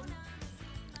flirting.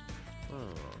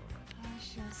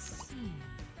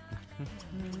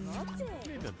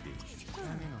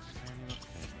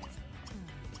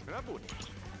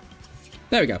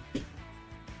 There we go.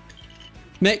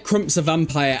 Make Crumps a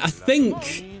vampire. I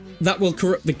think that will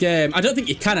corrupt the game. I don't think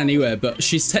you can anyway, but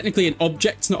she's technically an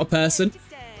object, not a person.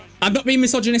 I'm not being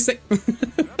misogynistic.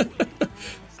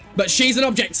 But she's an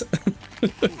object.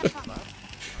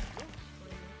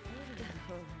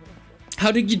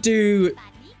 How did you do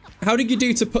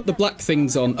to put the black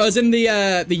things on? Oh, as in the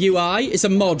UI? It's a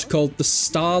mod called the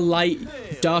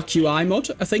Starlight Dark UI mod,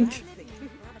 I think.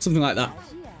 Something like that.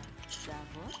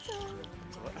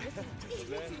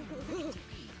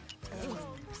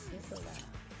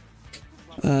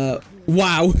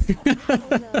 Wow.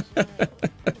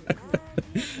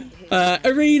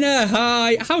 Arena,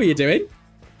 hi. How are you doing?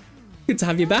 Good to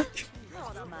have you back.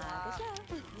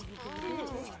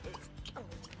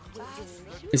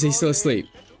 Is he still asleep?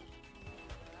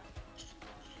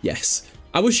 Yes.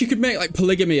 I wish you could make like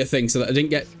polygamy a thing so that I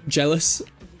didn't get jealous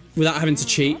without having to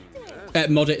cheat.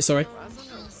 Mod it, sorry.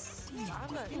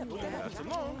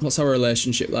 What's our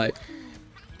relationship like?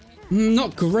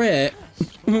 Not great.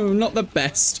 Not the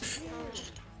best.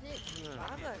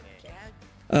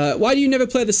 Why do you never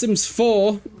play The Sims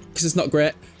 4? Because it's not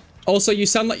great. Also, you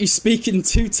sound like you speak in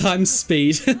 2 times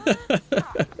speed.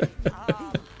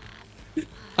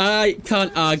 I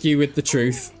can't argue with the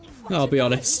truth. I'll be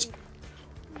honest.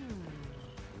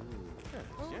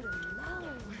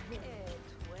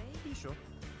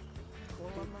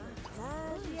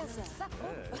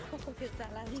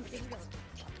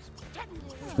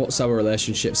 What's our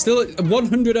relationship? Still at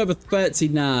 100 over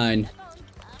 39.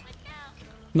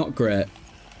 Not great.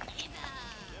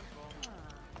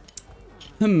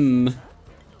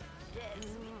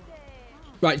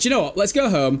 Right, do you know what? Let's go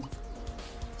home.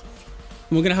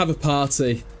 And we're going to have a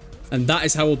party. And that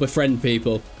is how we'll befriend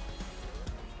people.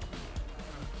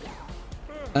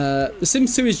 The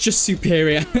Sims 2 is just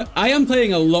superior. I am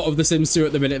playing a lot of The Sims 2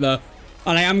 at the minute, though.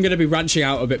 And I am going to be branching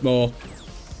out a bit more.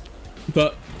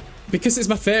 But because it's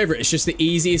my favourite, it's just the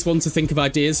easiest one to think of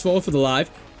ideas for the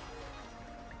live.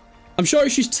 I'm sure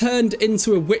if she's turned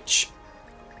into a witch,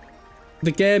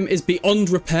 the game is beyond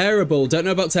repairable. Don't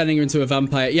know about turning her into a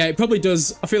vampire. Yeah, it probably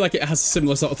does. I feel like it has a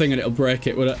similar sort of thing and it'll break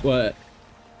it. Would it?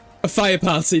 A fire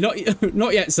party.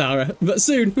 Not yet, Sarah, but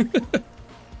soon.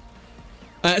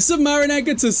 Submariner,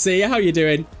 good to see you. How you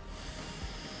doing?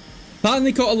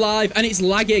 Finally caught alive, and it's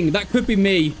lagging. That could be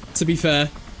me, to be fair.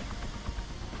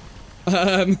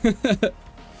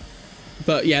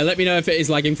 But yeah, let me know if it is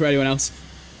lagging for anyone else.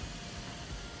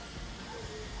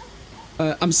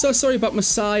 I'm so sorry about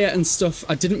Messiah and stuff.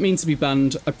 I didn't mean to be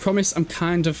banned. I promise I'm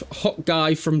kind of hot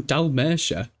guy from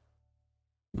Dalmatia.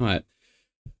 Alright.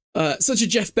 Such a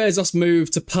Jeff Bezos move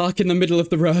to park in the middle of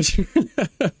the road.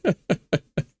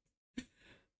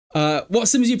 What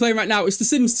Sims are you playing right now? It's The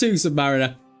Sims 2,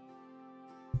 Submariner.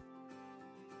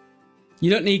 You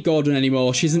don't need Gordon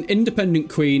anymore. She's an independent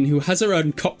queen who has her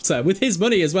own copter. With his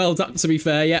money as well, to be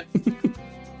fair, yeah.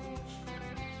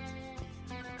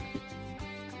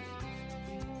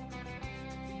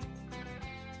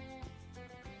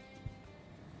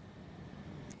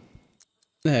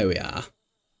 There we are.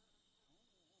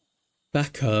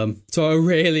 Back home to a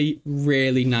really,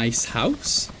 really nice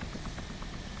house.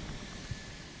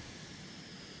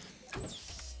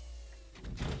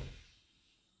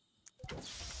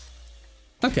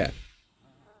 Okay.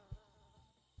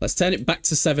 Let's turn it back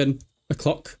to 7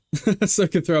 o'clock so I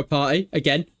can throw a party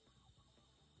again.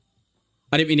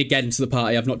 I didn't mean again to the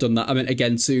party. I've not done that. I meant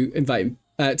again to invite him,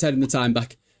 turn the time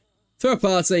back. Throw a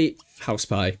party, house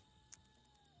party.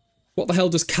 What the hell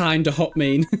does kinda hot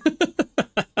mean?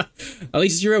 At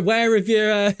least you're aware of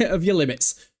your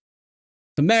limits.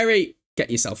 So Mary, get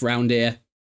yourself round here.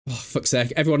 Oh, fuck's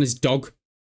sake. Everyone is dog.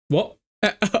 What?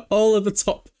 All of the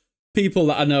top people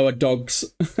that I know are dogs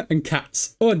and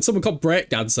cats. Oh, and someone called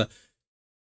Breakdancer.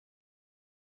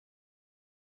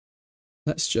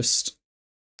 Let's just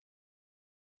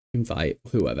invite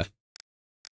whoever.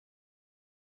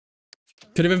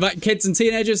 Could have invited kids and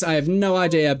teenagers. I have no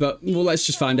idea, but well, let's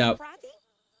just find out.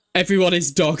 Everyone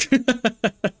is dog.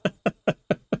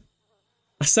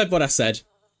 I said what I said.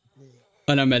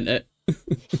 And I meant it.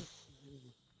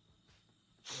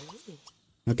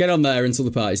 I'll get on there until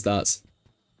the party starts.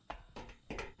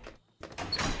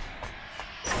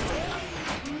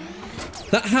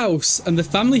 That house and the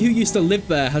family who used to live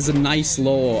there has a nice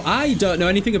lore. I don't know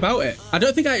anything about it. I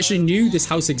don't think I actually knew this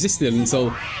house existed until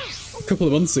a couple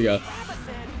of months ago.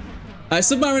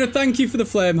 Submariner, thank you for the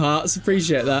flame hearts.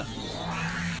 Appreciate that.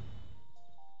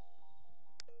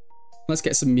 Let's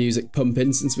get some music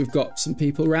pumping since we've got some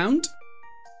people round.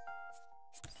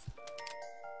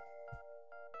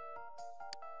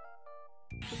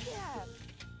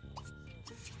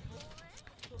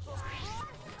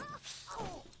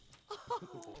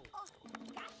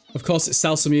 Of course, it's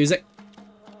salsa music.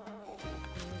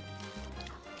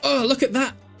 Oh, look at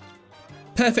that.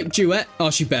 Perfect duet. Oh,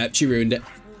 she burped. She ruined it.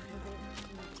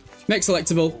 Make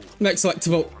selectable. Make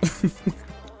selectable.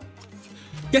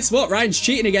 Guess what? Ryan's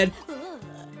cheating again.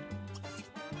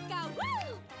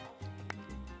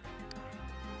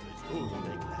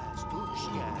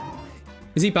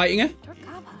 Is he biting her?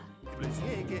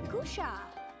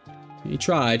 He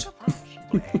tried.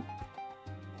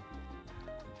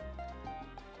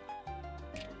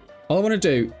 All I want to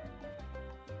do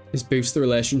is boost the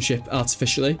relationship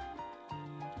artificially.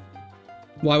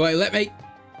 Why won't it let me?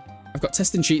 I've got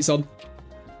testing sheets on.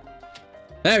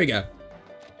 There we go.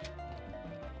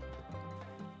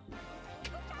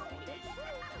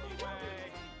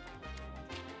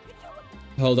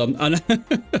 Hold on. I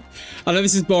know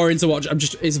this is boring to watch.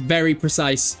 It's very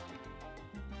precise.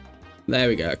 There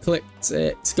we go. Clicked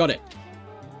it. Got it.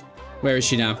 Where is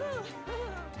she now?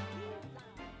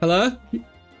 Hello?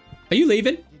 Are you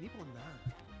leaving?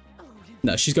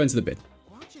 No, she's going to the bin.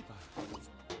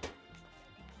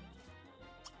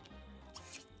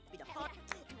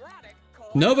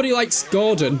 Nobody likes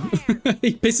Gordon.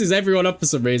 He pisses everyone off for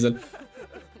some reason.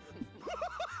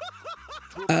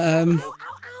 I'm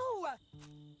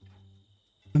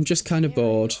just kind of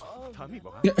bored.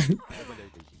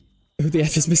 Who the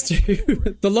F is Mr.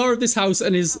 Who? The lore of this house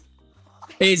and is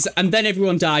and then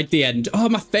everyone died, the end. Oh,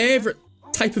 my favourite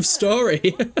type of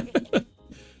story.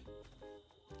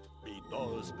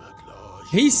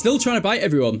 He's still trying to bite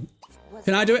everyone.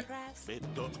 Can I do it?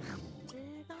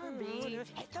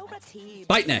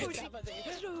 Bite neck. Do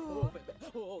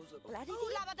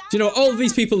you know what? All of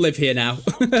these people live here now.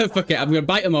 Fuck it, I'm gonna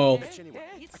bite them all.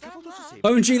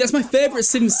 OMG, that's my favourite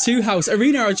Sims 2 house.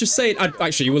 Arena, I was just saying.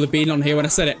 Actually, you will have been on here when I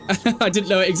said it. I didn't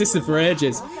know it existed for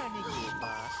ages.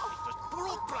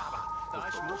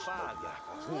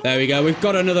 There we go. We've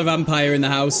got another vampire in the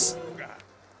house.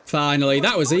 Finally,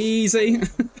 that was easy.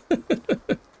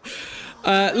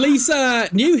 Lisa,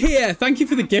 new here. Thank you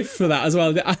for the gift for that as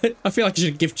well. I feel like I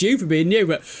should gift you for being new,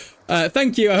 but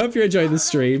thank you. I hope you're enjoying the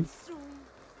stream.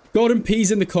 Gordon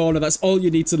pees in the corner. That's all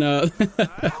you need to know.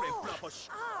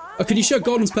 Oh, can you show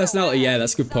Gordon's personality? Yeah,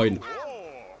 that's a good point.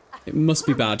 It must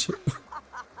be bad.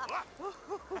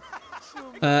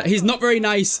 He's not very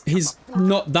nice. He's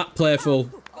not that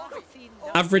playful.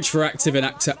 Average for active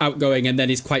and outgoing, and then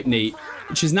he's quite neat,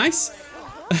 which is nice.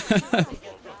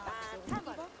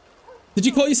 Did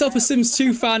you call yourself a Sims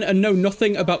 2 fan and know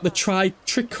nothing about the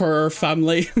Tricker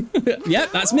family?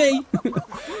 Yep, that's me.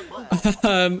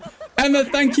 Emma,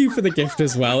 thank you for the gift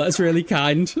as well. That's really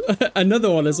kind. Another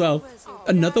one as well.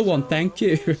 Another one, thank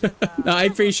you. No, I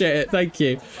appreciate it, thank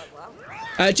you.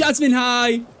 Jasmine,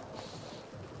 hi.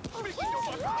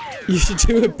 You should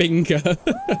do a bingo.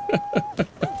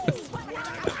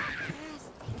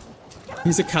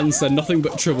 He's a cancer, nothing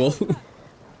but trouble.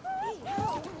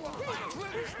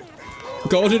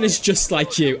 Gordon is just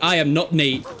like you. I am not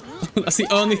neat. That's the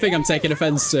only thing I'm taking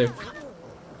offense to.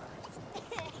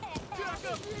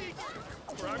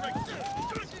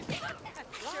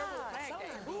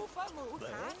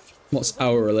 What's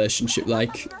our relationship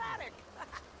like?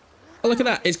 Oh, look at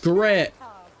that. It's great.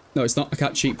 No, it's not. I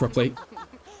can't cheat properly.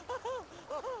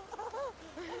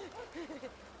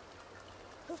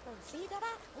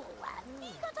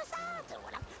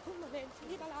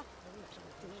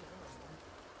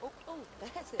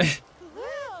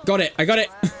 Got it. I got it.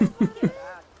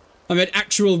 I made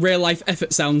actual real life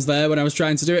effort sounds there when I was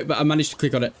trying to do it, but I managed to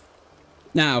click on it.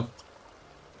 Now.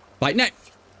 Bite neck.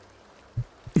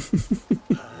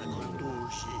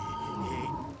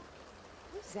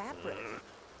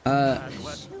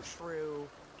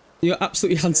 You're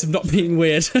absolutely handsome, not being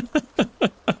weird.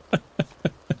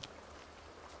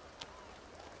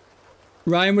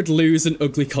 Ryan would lose an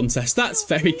ugly contest. That's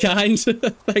very kind.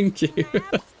 Thank you.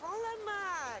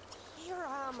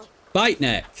 Bite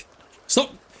neck.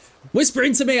 Stop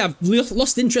whispering to me. I've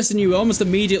lost interest in you almost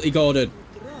immediately, Gordon.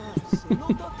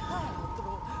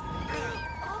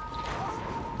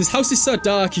 This house is so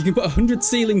dark. You can put 100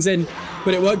 ceilings in,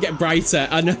 but it won't get brighter.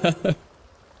 I know.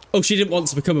 Oh, she didn't want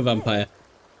to become a vampire.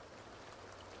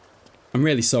 I'm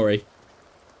really sorry.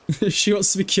 She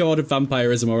wants to be cured of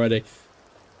vampirism already.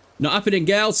 Not happening,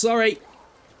 girl. Sorry.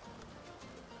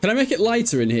 Can I make it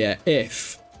lighter in here?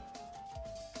 If...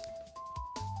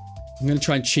 I'm going to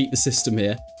try and cheat the system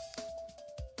here.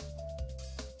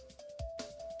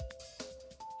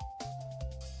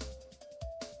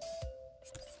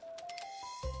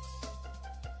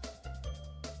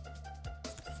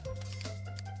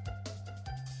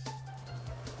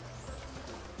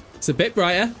 It's a bit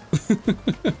brighter.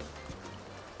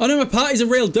 Oh no, my party's a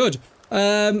real dud.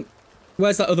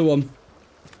 Where's that other one?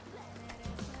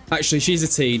 Actually, she's a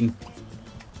teen.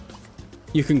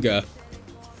 You can go.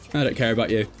 I don't care about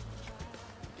you.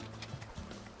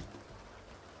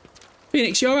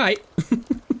 Phoenix, you alright?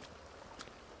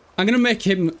 I'm gonna make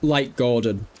him like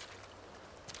Gordon.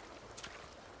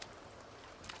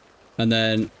 And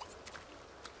then...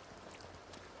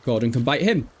 Gordon can bite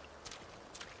him.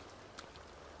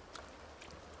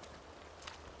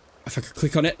 If I could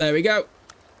click on it, there we go.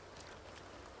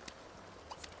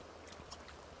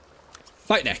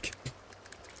 Fight neck.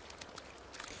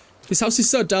 This house is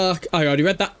so dark. I already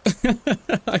read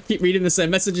that. I keep reading the same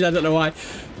messages, I don't know why.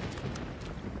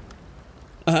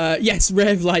 Yes,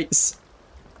 rave lights.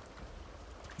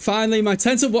 Finally, my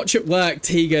turn to watch it work,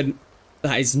 Tegan.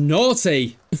 That is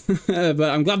naughty. But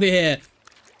I'm glad they're here.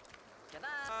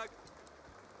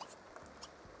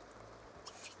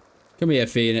 Come here,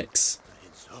 Phoenix.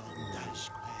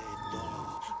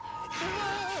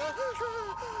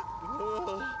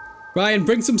 Ryan,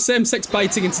 bring some same-sex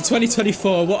biting into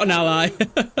 2024. What an ally.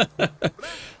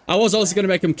 I was also going to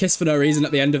make him kiss for no reason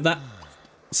at the end of that.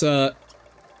 So...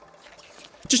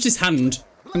 just his hand.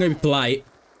 I'm going to be polite.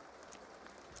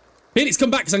 Phoenix,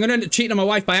 come back, because I'm going to end up cheating on my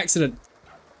wife by accident.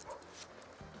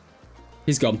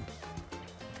 He's gone.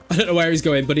 I don't know where he's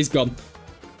going, but he's gone.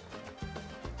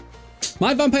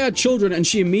 My vampire had children, and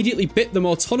she immediately bit them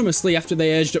autonomously after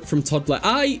they aged up from toddler.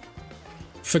 I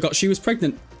forgot she was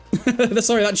pregnant.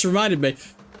 Sorry, that just reminded me.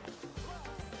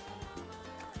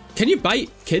 Can you bite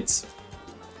kids?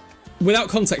 Without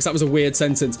context, that was a weird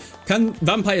sentence. Can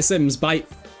Vampire Sims bite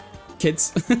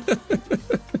kids?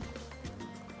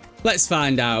 Let's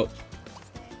find out.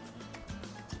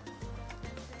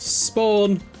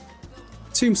 Spawn.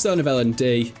 Tombstone of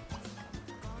L&D.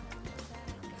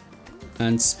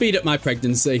 And speed up my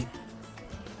pregnancy.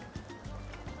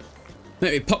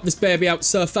 Let me pop this baby out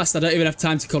so fast I don't even have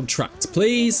time to contract,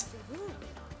 please.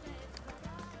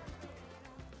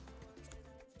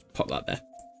 Pop that there.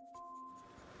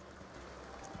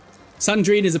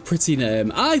 Sandrine is a pretty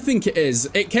name. I think it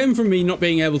is. It came from me not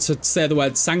being able to say the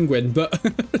word sanguine, but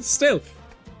still.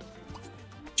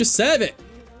 Just serve it.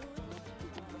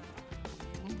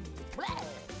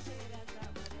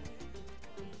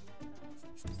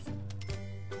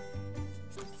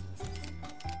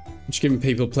 Just giving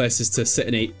people places to sit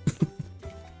and eat.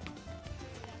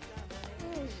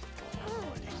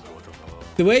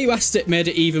 The way you asked it made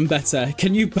it even better.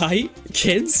 Can you bite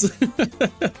kids?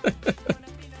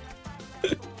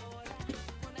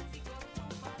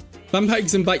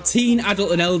 Vampires can bite teen,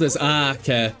 adult, and elders. Ah,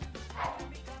 okay.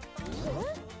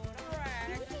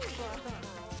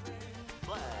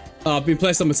 Oh, I've been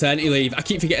placed on maternity leave. I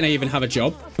keep forgetting I even have a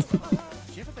job.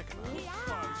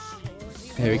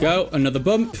 Here we go. Another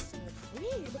bump.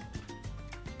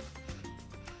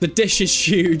 The dish is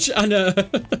huge. I know.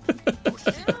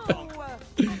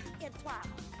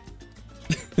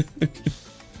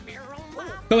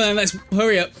 Come on, let's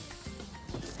hurry up.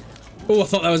 Oh, I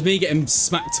thought that was me getting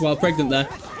smacked while pregnant there.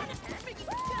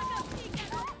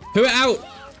 Who it out?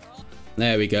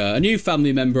 There we go. A new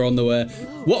family member on the way.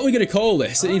 What are we going to call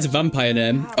this? It needs a vampire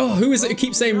name. Oh, who is it who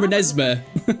keeps saying Renesmee?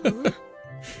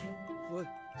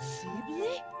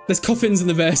 There's coffins in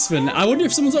the basement. I wonder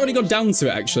if someone's already gone down to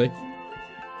it, actually.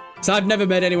 So I've never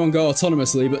made anyone go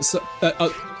autonomously,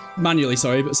 but manually,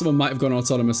 sorry, but someone might have gone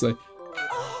autonomously.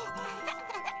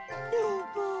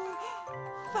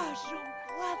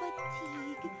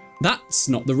 That's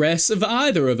not the race of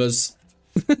either of us.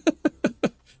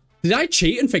 Did I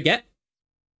cheat and forget?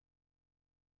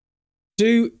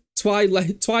 Do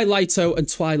Twilighto and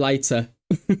Twilighter.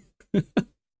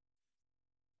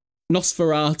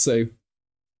 Nosferatu.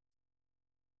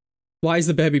 Why is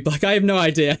the baby black? I have no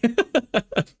idea.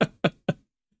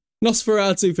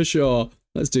 Nosferatu for sure.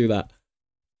 Let's do that.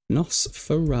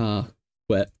 Nosferatu.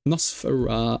 Wait,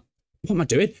 Nosferatu. What am I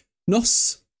doing?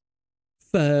 Nosferatu.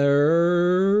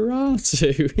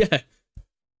 Yeah.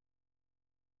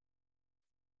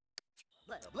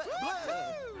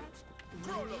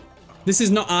 This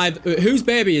is not either. Whose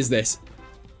baby is this?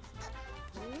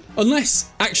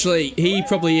 Unless, actually, he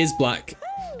probably is black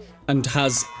and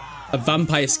has a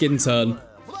vampire skin tone.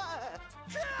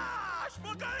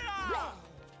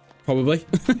 Probably.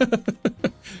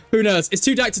 Who knows? It's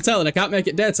too dark to tell and I can't make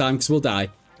it daytime because we'll die.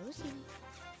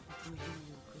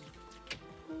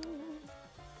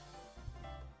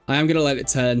 I am going to let it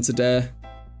turn today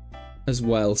as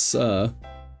well, so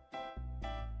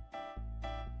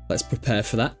let's prepare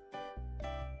for that.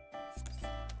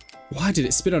 Why did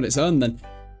it spin on its own then?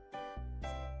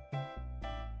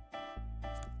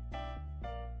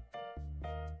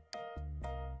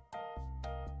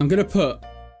 I'm going to put...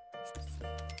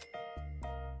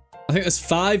 I think there's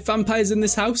 5 vampires in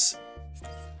this house.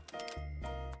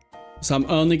 So I'm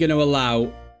only going to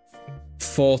allow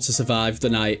 4 to survive the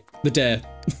night. The day.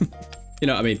 You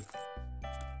know what I mean?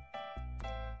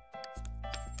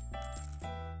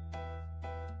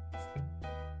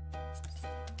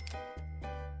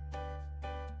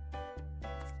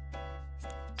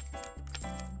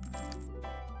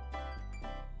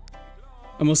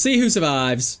 And we'll see who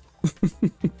survives.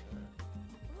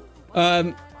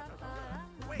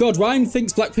 God, Ryan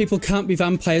thinks black people can't be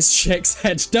vampires. Shakes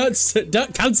head.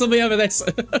 Don't cancel me over this.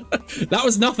 That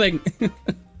was nothing.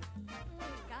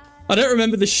 I don't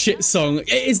remember the shit song.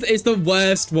 It's the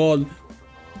worst one.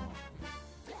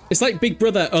 It's like Big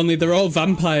Brother, only they're all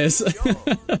vampires.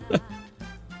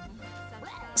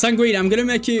 Sanguine, I'm gonna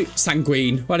make you...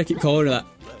 Sanguine. Why do I keep calling her that?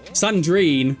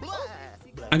 Sandrine.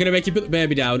 I'm gonna make you put the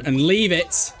baby down and leave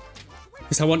it.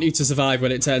 Because I want you to survive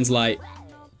when it turns light.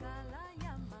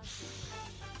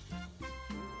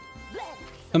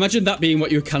 Imagine that being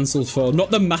what you were cancelled for,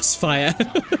 not the mass fire.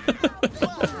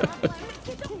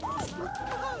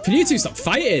 Can you two stop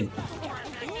fighting?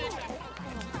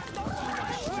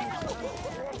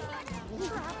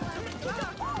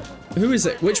 Who is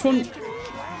it? Which one?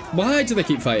 Why do they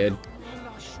keep fighting?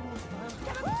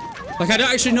 Like, I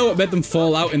don't actually know what made them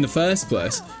fall out in the first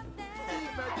place.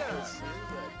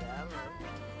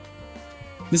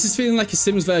 This is feeling like a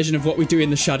Sims version of What We Do in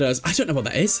the Shadows. I don't know what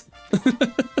that is.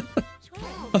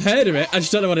 I've heard of it, I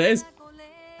just don't know what it is.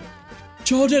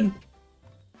 Jordan!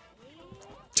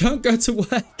 Don't go to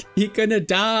work, you're gonna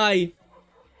die.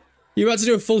 You're about to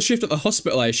do a full shift at the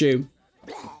hospital, I assume.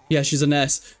 Yeah, she's a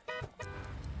nurse.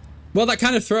 Well, that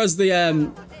kind of throws the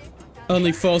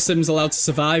only 4 Sims allowed to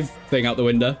survive thing out the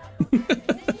window.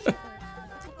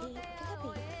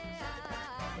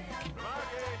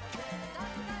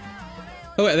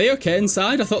 Oh wait, are they okay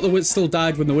inside? I thought they still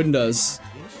died when the windows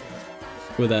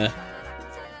were there.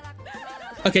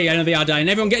 Okay, yeah, no, they are dying.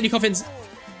 Everyone get in your coffins.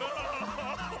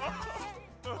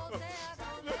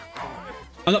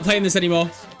 I'm not playing this anymore.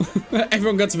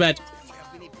 Everyone go to bed.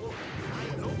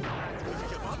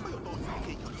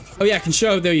 Oh yeah, I can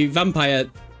show the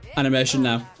vampire animation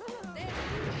now.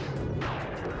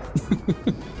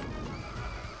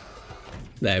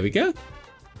 There we go.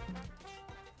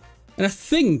 And I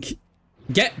think...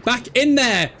 Get back in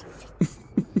there!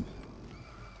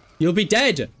 You'll be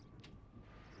dead.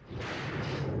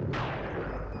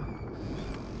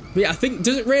 But yeah, I think...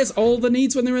 Does it raise all the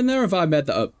needs when they're in there, or have I made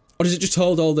that up? Or does it just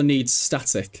hold all the needs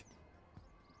static?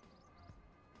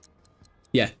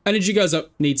 Yeah, energy goes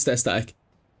up, needs stay static.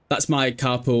 That's my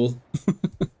carpool.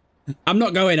 I'm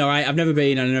not going, alright? I've never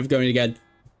been and I'm never going again.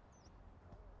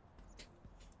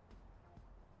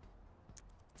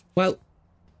 Well,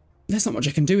 there's not much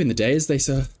I can do in the day, is there?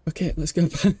 So, okay, let's go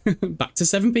back to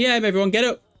 7 PM. Everyone get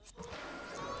up.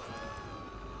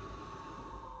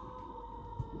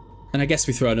 And I guess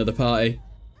we throw another party.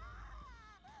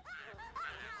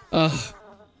 Oh,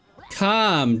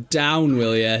 calm down,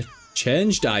 will ya?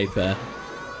 Change diaper.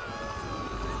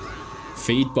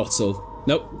 Feed bottle.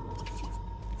 Nope.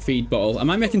 Feed bottle. Am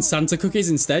I making Santa cookies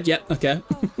instead? Yep, okay.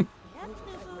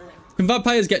 Can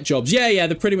vampires get jobs? Yeah,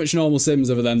 they're pretty much normal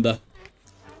Sims other than the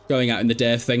going out in the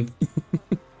day thing.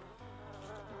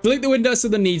 Delete the window so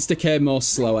the needs decay more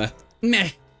slower. Meh.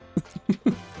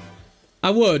 I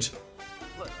would.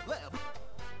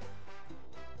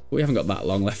 We haven't got that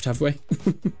long left, have we?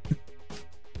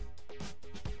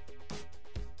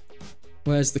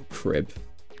 Where's the crib?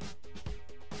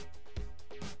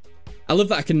 I love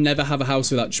that I can never have a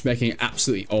house without just making it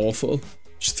absolutely awful.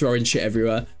 Just throwing shit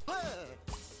everywhere.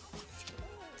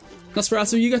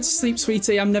 Nosferatu, you go to sleep,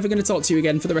 sweetie. I'm never going to talk to you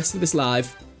again for the rest of this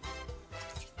live.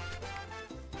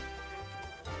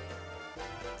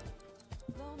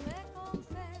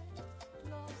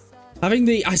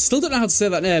 I still don't know how to say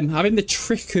that name. Having the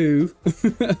Triku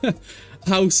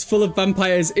house full of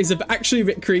vampires is actually a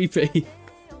bit creepy.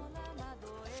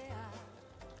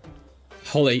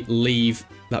 Holly, leave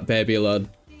that baby alone.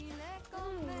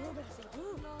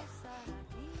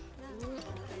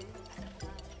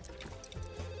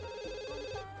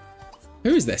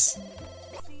 Who is this?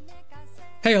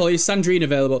 Hey Holly, is Sandrine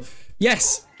available?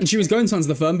 Yes, and she was going to answer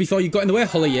the phone before you got in the way,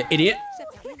 Holly, you idiot.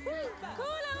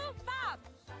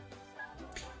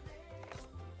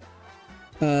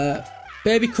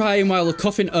 Baby crying while the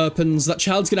coffin opens. That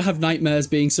child's gonna have nightmares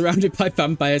being surrounded by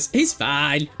vampires. He's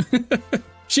fine.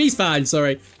 She's fine,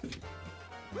 sorry.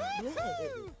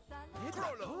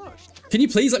 Can you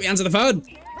please let me answer the phone?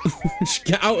 Just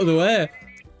get out of the way.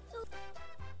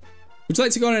 Would you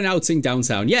like to go on an outing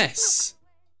downtown? Yes.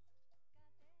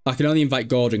 I can only invite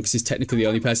Gordon because he's technically the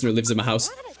only person who lives in my house.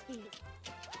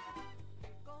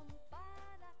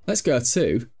 Let's go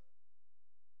to...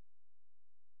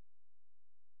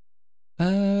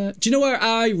 do you know where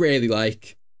I really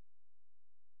like?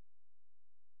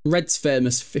 Red's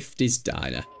famous 50s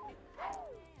diner.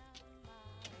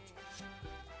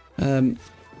 Do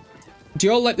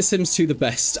you all like The Sims 2 the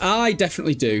best? I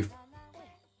definitely do.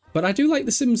 But I do like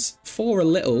The Sims 4 a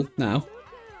little now.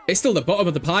 It's still the bottom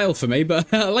of the pile for me,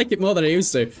 but I like it more than I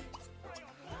used to.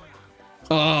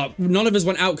 Oh, none of us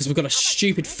went out because we've got a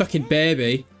stupid fucking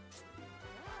baby.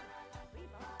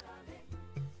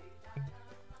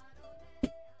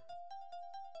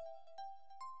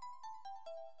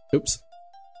 Oops.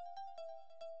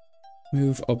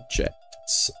 Move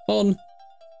objects on.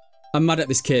 I'm mad at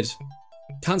this kid.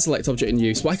 Can't select object in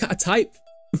use. Why can't I type?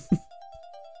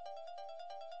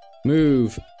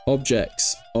 Move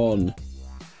objects on.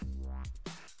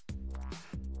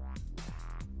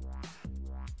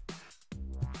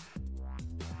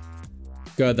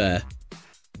 Go there.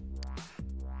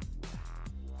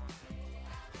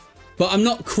 But I'm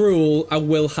not cruel. I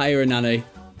will hire a nanny.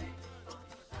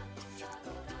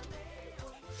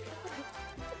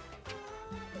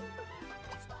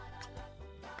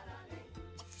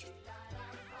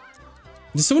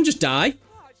 Did someone just die?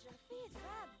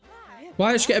 Why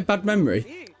did I just get a bad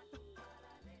memory?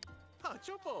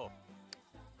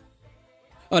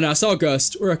 Oh no, I saw a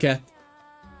ghost. We're okay.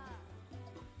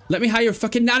 Let me hire a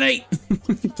fucking nanny!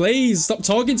 Please, stop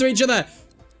talking to each other!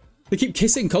 They keep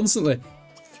kissing constantly.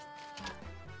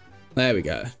 There we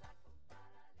go.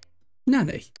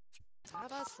 Nanny.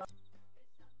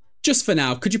 Just for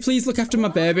now, could you please look after my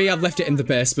baby? I've left it in the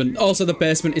basement. Also, the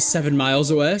basement is 7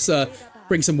 miles away, so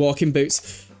bring some walking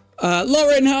boots.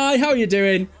 Lauren, hi, how are you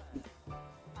doing?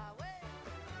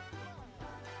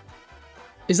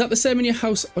 Is that the same in your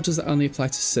house, or does that only apply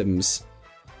to Sims?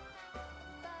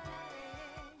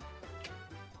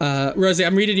 Rosie,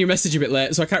 I'm reading your message a bit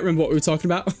late, so I can't remember what we were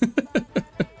talking about.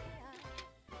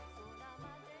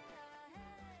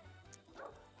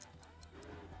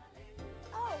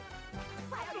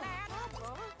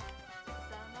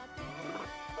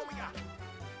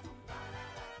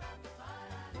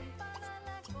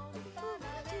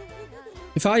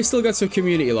 If I still go to a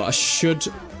community lot, I should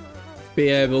be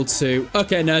able to...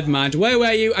 Okay, never mind. Where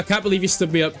were you? I can't believe you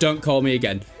stood me up. Don't call me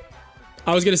again.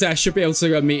 I was going to say I should be able to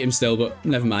go meet him still, but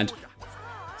never mind.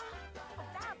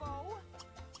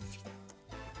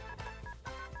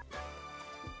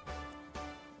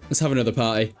 Let's have another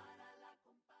party.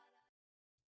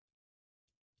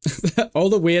 All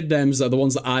the weird names are the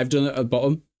ones that I've done at the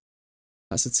bottom.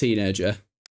 That's a teenager.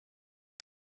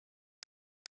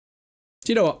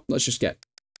 Do you know what? Let's just get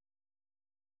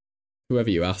whoever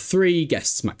you are. 3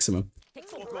 guests maximum.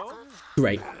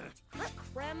 Great.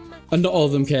 And not all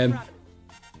of them came.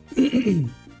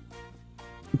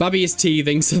 Babby is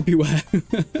teething, so beware.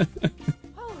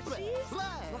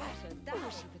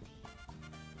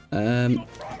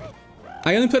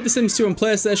 I only played The Sims 2 on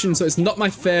PlayStation, so it's not my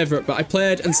favourite, but I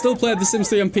played and still played The Sims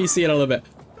 3 on PC and I love it.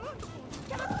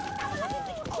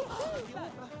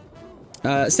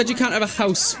 Said you can't have a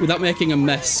house without making a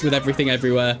mess with everything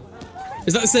everywhere.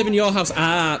 Is that the same in your house?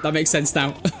 Ah, that makes sense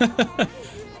now.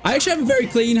 I actually have a very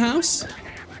clean house.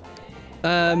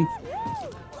 But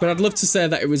I'd love to say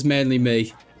that it was mainly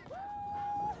me.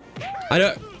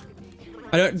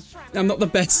 I'm not the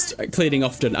best at cleaning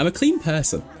often. I'm a clean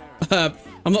person.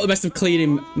 I'm not the best at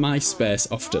cleaning my space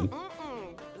often.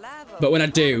 But when I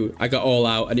do, I go all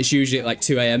out, and it's usually at like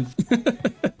 2 AM.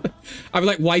 I'm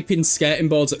like wiping skating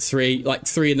boards at 3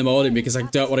 in the morning because I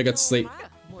don't want to go to sleep.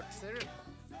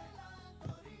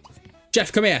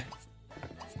 Jeff, come here.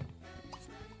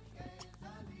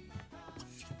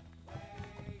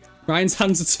 Ryan's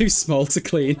hands are too small to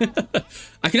clean.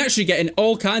 I can actually get in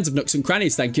all kinds of nooks and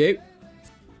crannies, thank you.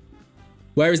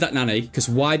 Where is that nanny? Because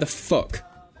why the fuck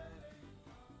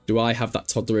do I have that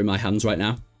toddler in my hands right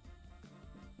now?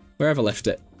 Where have I left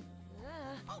it?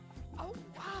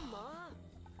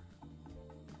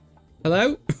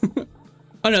 Hello?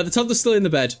 Oh no, the toddler's still in the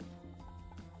bed.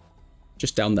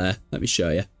 Just down there. Let me show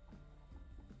you.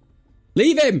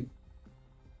 Leave him!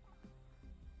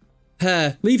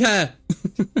 Hair. Leave hair.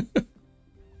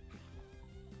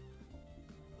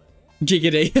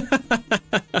 Giggity.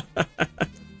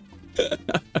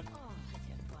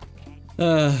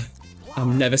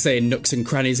 I'm never saying nooks and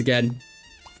crannies again.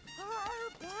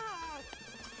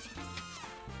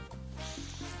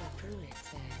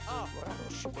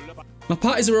 My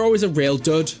parties are always a real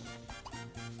dud.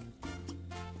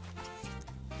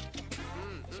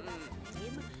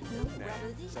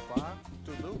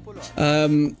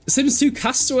 Sims 2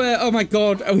 Castaway. Oh my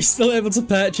god, are we still able to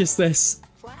purchase this?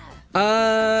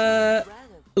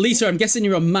 Lisa, I'm guessing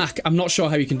you're on Mac. I'm not sure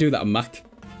how you can do that on Mac.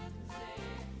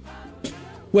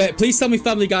 Wait, please tell me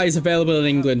Family Guy is available in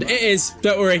England. It is,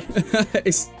 don't worry.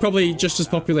 It's probably just as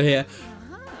popular here.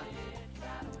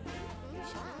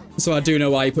 So I do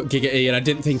know why you put Giggity, and I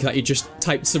didn't think that you just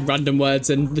typed some random words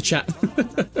in the chat.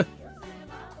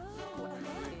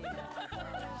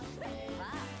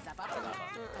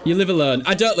 You live alone.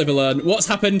 I don't live alone. What's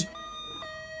happened?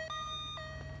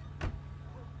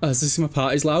 Oh, is this my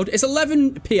party's loud? It's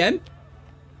 11 PM.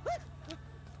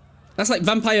 That's like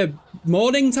vampire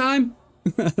morning time.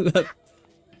 Why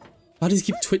does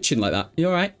he keep twitching like that? You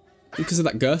alright? Because of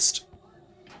that ghost?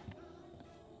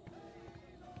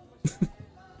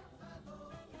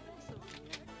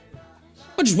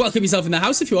 Or just welcome yourself in the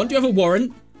house if you want. Do you have a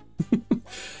warrant?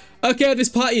 Okay, this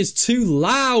party is too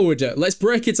loud. Let's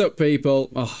break it up,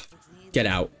 people. Oh, get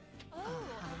out.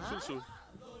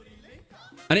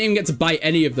 I didn't even get to bite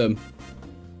any of them.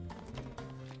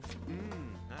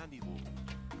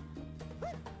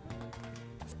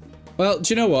 Well,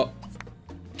 do you know what?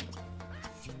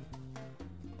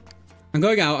 I'm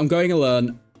going out, I'm going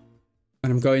alone,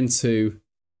 and I'm going to...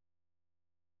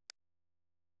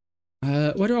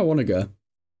 where do I want to go?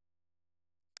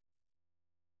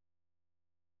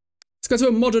 Let's go to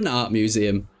a modern art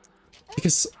museum.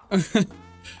 Because...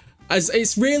 as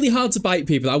it's really hard to bite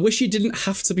people. I wish you didn't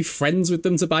have to be friends with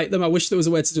them to bite them. I wish there was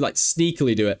a way to do, like,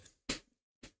 sneakily do it.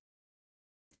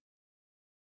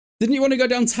 Didn't you want to go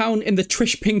downtown in the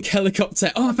Trish Pink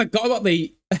helicopter? Oh, I forgot about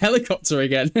the helicopter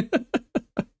again.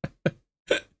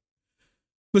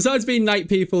 Besides being night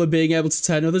people and being able to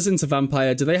turn others into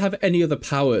vampire, do they have any other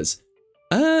powers?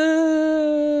 Do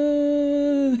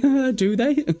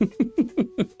they?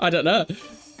 I don't know.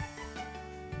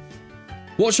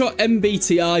 What's your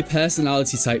MBTI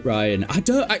personality type, Ryan? I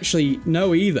don't actually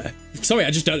know either. Sorry, I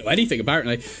just don't know anything,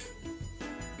 apparently.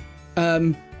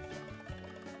 I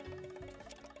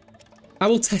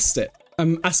will test it.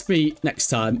 Ask me next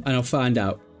time and I'll find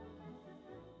out.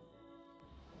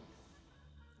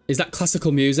 Is that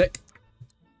classical music?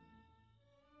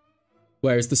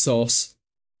 Where is the source?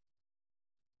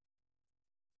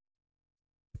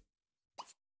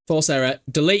 False error.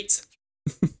 Delete.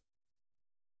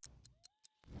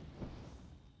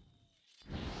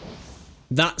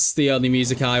 That's the only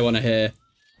music I want to hear.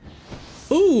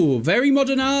 Ooh, very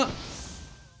modern art.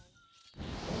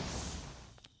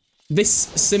 This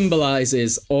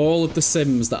symbolises all of the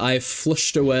Sims that I have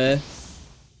flushed away.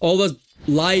 All the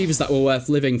lives that were worth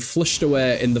living flushed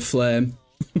away in the flame.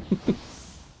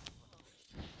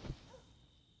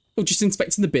 Oh, just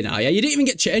inspecting the bin, are you? You didn't even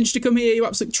get changed to come here, you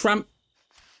absolute tramp.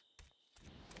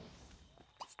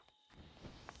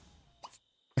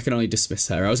 I can only dismiss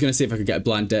her. I was going to see if I could get a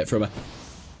blind date from her.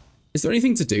 Is there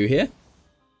anything to do here?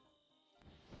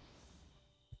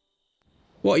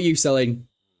 What are you selling?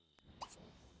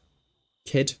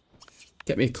 Kid,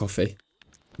 get me a coffee.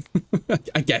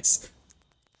 I guess.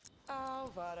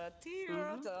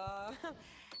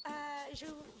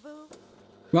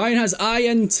 Ryan has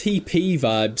INTP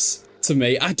vibes to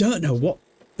me. I don't know what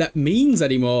that means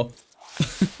anymore.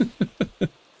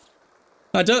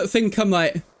 I don't think I'm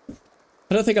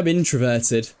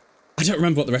introverted. I don't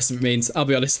remember what the rest of it means, I'll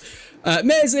be honest.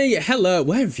 Maisie, hello,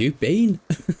 where have you been?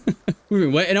 We've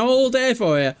been waiting all day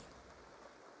for you.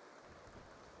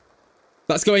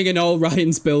 That's going in all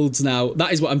Ryan's builds now.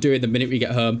 That is what I'm doing the minute we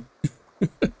get home.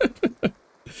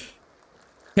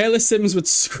 Kayla Sims would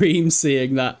scream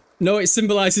seeing that. No, it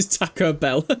symbolises Taco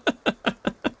Bell.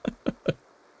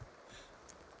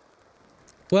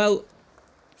 Well,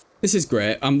 this is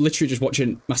great. I'm literally just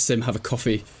watching my sim have a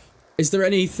coffee. Is there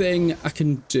anything I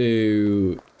can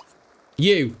do?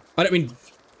 You. I don't mean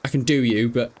I can do you,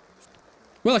 but...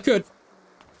 Well, I could.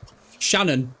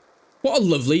 Shannon. What a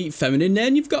lovely feminine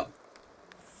name you've got.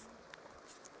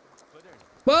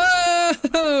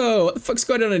 Whoa! What the fuck's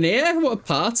going on in here? What a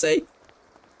party.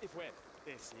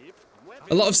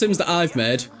 A lot of sims that I've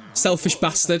made. Selfish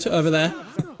bastard over there.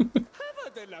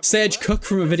 Sage Cook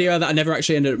from a video that I never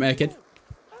actually ended up making.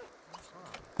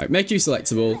 Right, make you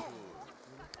selectable.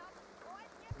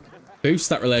 Boost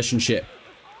that relationship.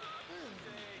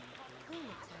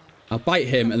 I'll bite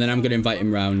him and then I'm going to invite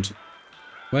him round.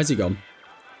 Where's he gone?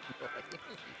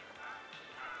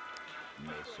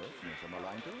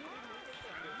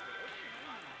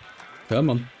 Come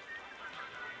on.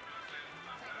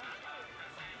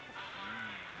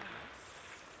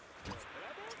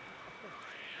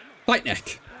 Bite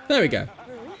neck. There we go.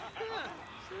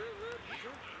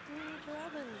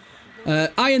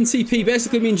 INTP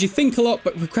basically means you think a lot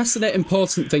but procrastinate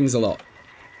important things a lot.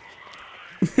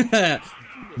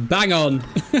 Bang on.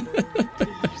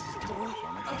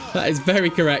 That is very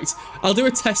correct. I'll do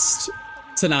a test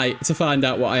tonight to find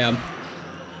out what I am.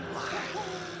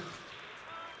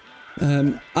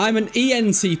 I'm an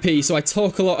ENTP, so I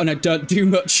talk a lot and I don't do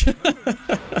much.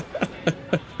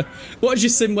 What is your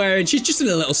sim wearing? She's just in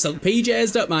a little silk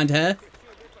PJs, don't mind her.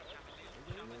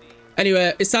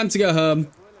 Anyway, it's time to go home.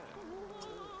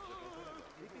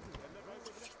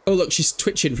 Oh look, she's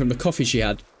twitching from the coffee she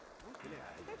had.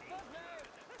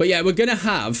 But yeah, we're gonna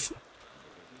have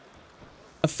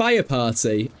a fire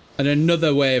party and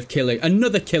another way of killing,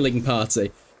 another killing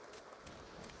party.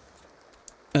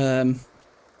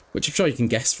 Which I'm sure you can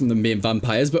guess from them being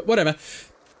vampires, but whatever.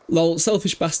 Lol,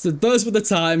 selfish bastard. Those were the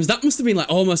times. That must have been like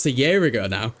almost a year ago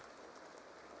now.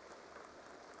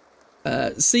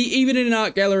 See, even in an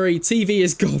art gallery, TV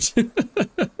is good.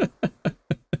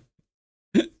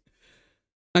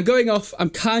 I'm going off. I'm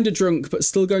kind of drunk, but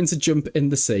still going to jump in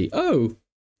the sea. Oh,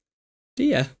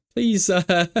 dear. Please,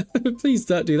 please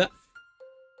don't do that.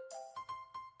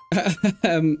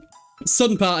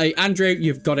 Sun party. Andrew,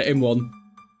 you've got it in one.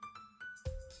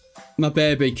 My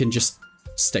baby can just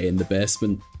stay in the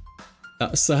basement.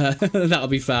 That's that'll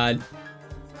be fine.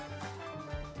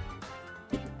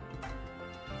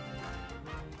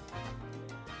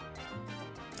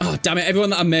 Oh damn it!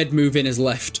 Everyone that I made move in has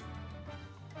left.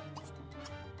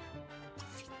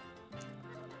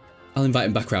 I'll invite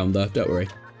him back round though. Don't worry.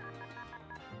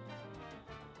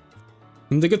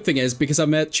 And the good thing is, because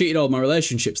I cheated all my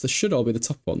relationships, they should all be the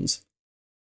top ones.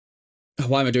 Oh,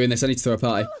 why am I doing this? I need to throw a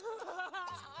party.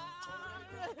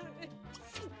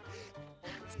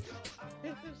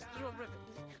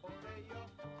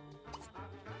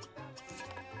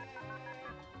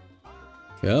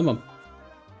 Come on.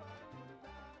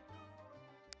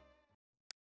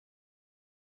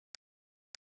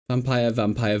 Vampire,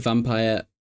 vampire, vampire.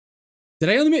 Did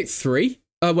I only make 3?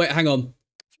 Oh, wait, hang on.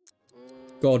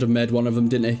 Gordon made one of them,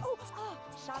 didn't he?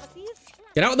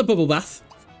 Get out of the bubble bath.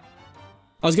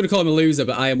 I was going to call him a loser,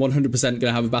 but I am 100% going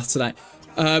to have a bath tonight.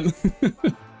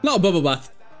 Not a bubble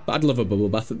bath, but I'd love a bubble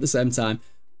bath at the same time.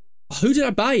 Oh, who did I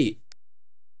bite?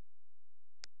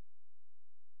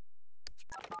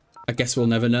 I guess we'll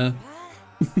never know.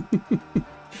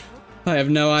 I have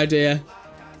no idea.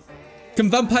 Can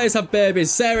vampires have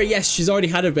babies? Sarah, yes, she's already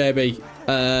had a baby.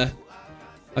 I've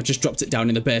just dropped it down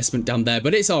in the basement down there,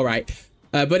 but it's all right.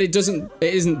 But it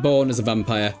isn't born as a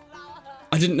vampire.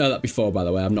 I didn't know that before, by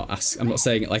the way. I'm not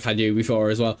saying it like I knew before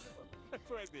as well.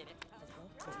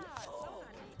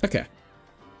 Okay.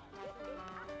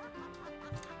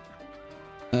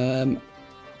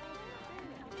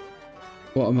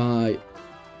 What am I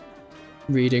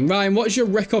reading? Ryan, what is your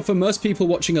record for most people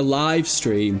watching a live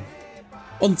stream?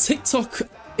 On TikTok,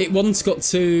 it once got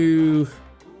to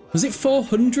Was it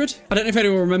 400? I don't know if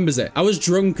anyone remembers it. I was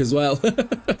drunk as well.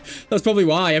 That's probably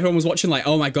why. Everyone was watching like,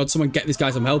 oh my god, someone get this guy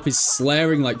some help. He's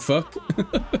slaring like fuck.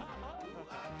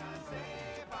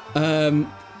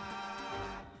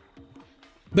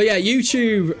 But yeah,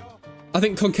 YouTube, I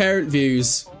think concurrent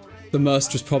views, the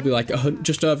most was probably like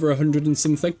just over 100 and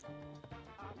something.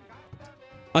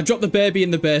 I dropped the baby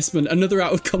in the basement. Another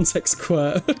out of context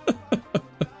quote.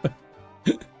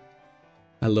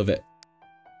 I love it.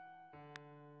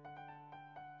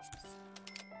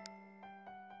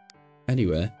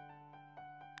 Anyway.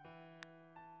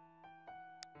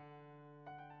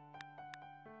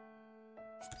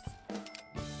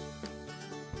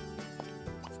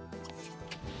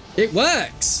 It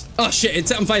works! Oh shit, it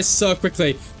set on fire so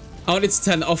quickly. I wanted to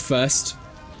turn that off first.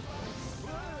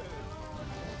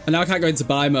 And now I can't go into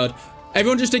buy mode.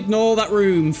 Everyone just ignore that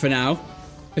room for now.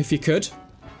 If you could.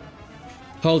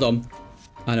 Hold on.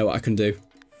 I know what I can do.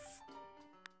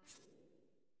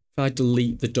 If I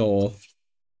delete the door.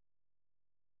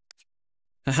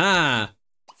 Haha!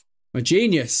 I'm a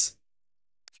genius.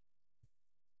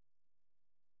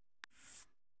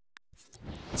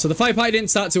 So the fire party didn't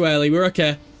start too early. We're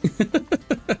okay.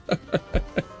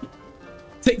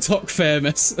 TikTok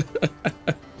famous.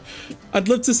 I'd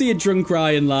love to see a drunk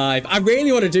Ryan live. I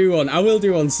really want to do one. I will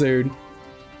do one soon.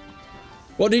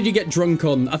 What did you get drunk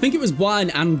on? I think it was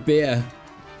wine and beer.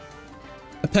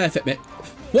 A perfect mix.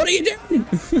 What are you doing?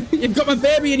 You've got my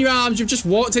baby in your arms. You've just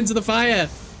walked into the fire.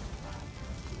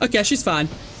 Okay, she's fine.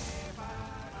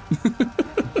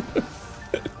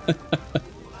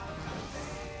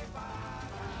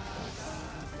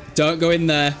 Don't go in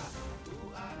there.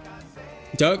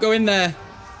 Don't go in there.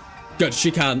 Good, she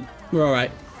can't. We're all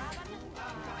right.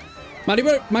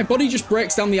 My body just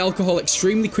breaks down the alcohol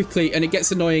extremely quickly and it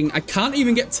gets annoying. I can't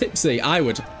even get tipsy. I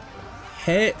would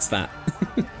hate that.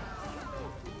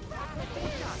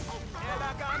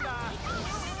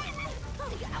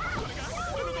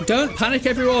 Don't panic,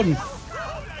 everyone.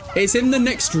 It's in the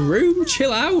next room.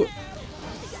 Chill out.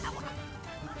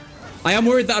 I am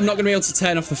worried that I'm not going to be able to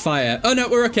turn off the fire. Oh no,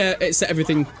 we're okay. It set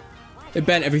everything. It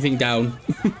bent everything down.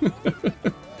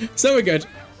 So we're good.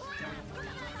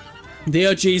 The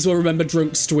OGs will remember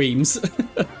drunk streams.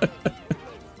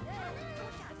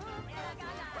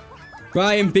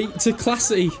 Ryan beat to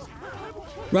classy.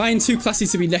 Ryan too classy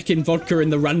to be necking vodka in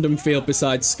the random field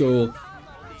beside school.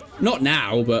 Not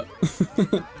now, but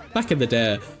back in the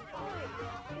day.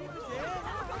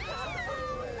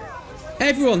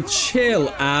 Everyone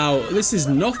chill out. This is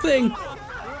nothing.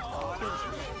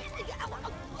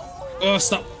 Oh,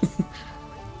 stop.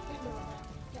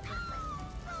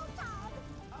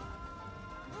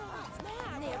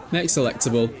 Next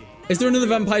selectable. Is there another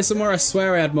vampire somewhere? I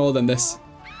swear I had more than this.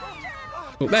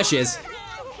 Oh, there she is.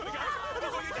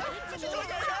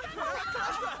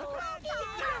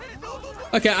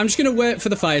 Okay, I'm just gonna wait for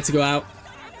the fire to go out.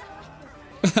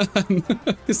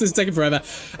 This is taking forever.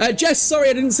 Jess, sorry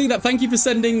I didn't see that. Thank you for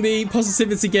sending the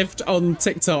positivity gift on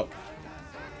TikTok.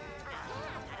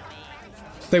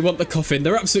 They want the coffin.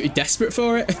 They're absolutely desperate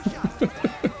for it.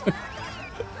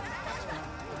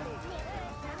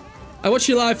 I watched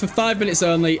you live for 5 minutes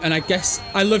only, and I guess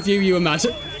I love you. You were mad.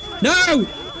 No!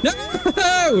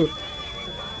 No!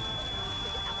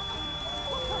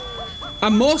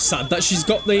 I'm more sad that she's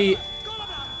got the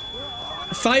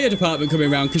fire department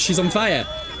coming around because she's on fire.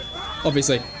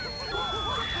 Obviously.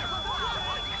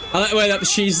 I like the way that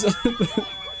she's...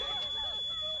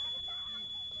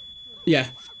 Yeah.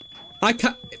 I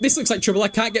can't... This looks like trouble. I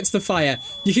can't get to the fire.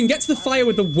 You can get to the fire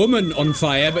with the woman on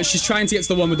fire, but she's trying to get to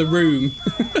the one with the room.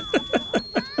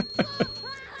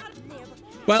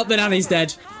 Well, the nanny's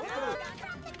dead.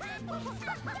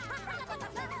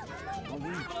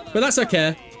 But that's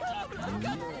okay.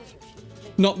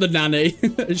 Not the nanny.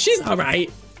 She's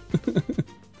alright.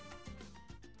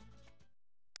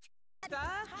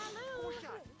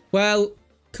 Well,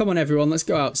 come on everyone, let's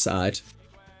go outside.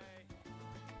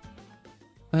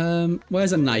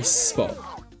 Where's a nice spot?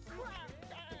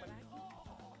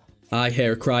 I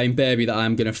hear a crying baby that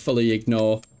I'm gonna fully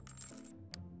ignore.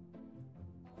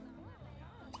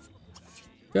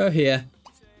 Go here.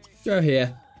 Go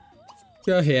here.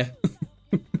 Go here.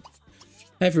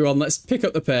 Everyone, let's pick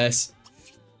up the pace.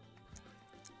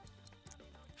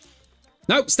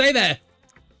 Nope, stay there.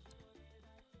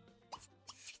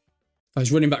 I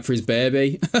was running back for his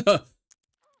baby.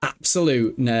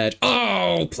 Absolute nerd.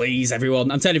 Oh, please,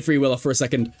 everyone. I'm turning free will off for a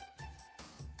second.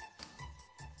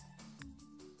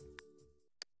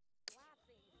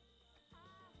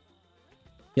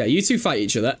 Yeah, you two fight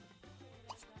each other.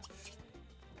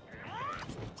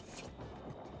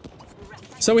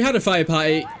 So we had a fire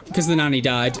party because the nanny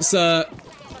died. So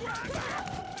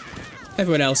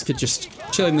Everyone else could just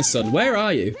chill in the sun. Where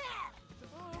are you?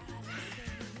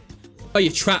 Oh,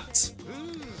 you're trapped.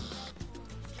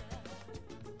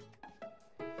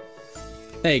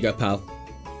 There you go, pal.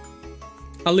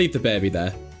 I'll leave the baby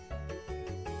there.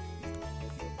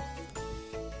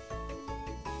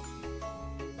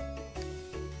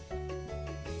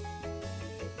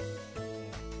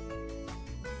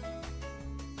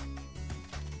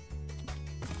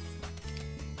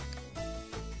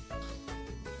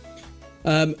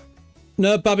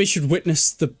 No, Babby should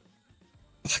witness the...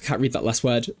 I can't read that last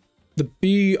word. The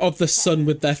beauty of the sun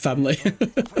with their family.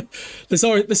 There's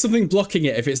something blocking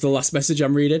it if it's the last message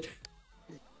I'm reading.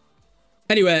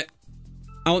 Anyway,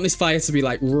 I want this fire to be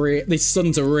like... This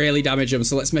sun to really damage them,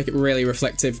 so let's make it really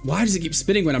reflective. Why does it keep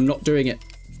spinning when I'm not doing it?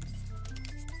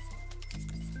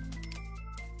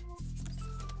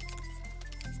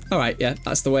 Alright, yeah,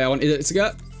 that's the way I wanted it to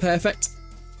go. Perfect.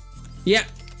 Yeah,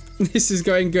 this is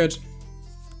going good.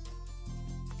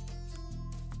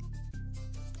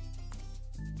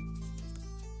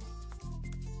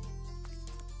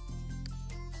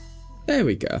 There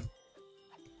we go.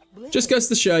 Just goes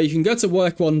to show you can go to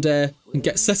work one day and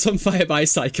get set on fire by a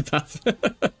psychopath.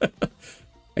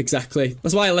 Exactly.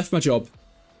 That's why I left my job.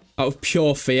 Out of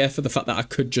pure fear for the fact that I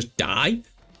could just die.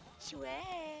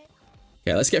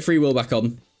 Okay, let's get free will back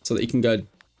on so that you can go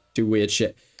do weird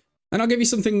shit. And I'll give you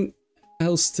something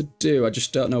else to do. I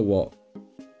just don't know what.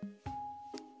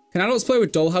 Can adults play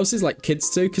with dollhouses like kids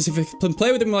do? Because if they can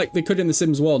play with them like they could in The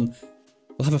Sims 1,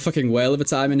 we'll have a fucking whale of a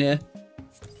time in here.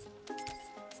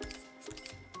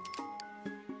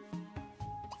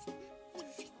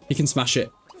 He can smash it.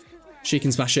 She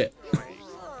can smash it.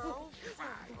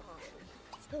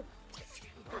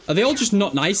 Are they all just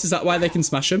not nice? Is that why they can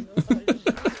smash them?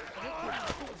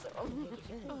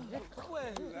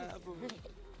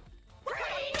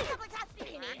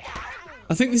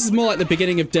 I think this is more like the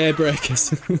beginning of Daybreakers.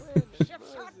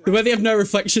 The way they have no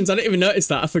reflections. I didn't even notice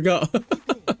that. I forgot.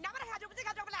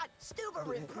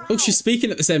 Oh, she's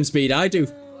speaking at the same speed I do.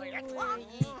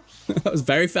 That was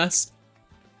very fast.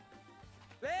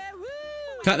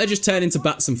 Can't they just turn into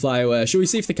bats and fly away? Shall we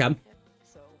see if they can?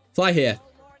 Fly here.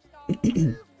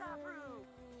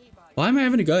 Why am I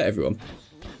having a go at everyone?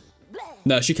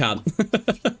 No, she can't.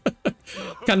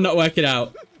 Cannot work it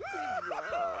out.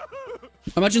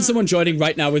 Imagine someone joining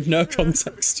right now with no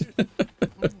context.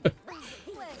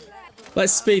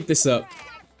 Let's speed this up.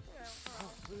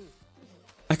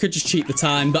 I could just cheat the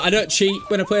time, but I don't cheat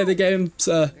when I play the game,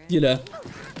 so, you know.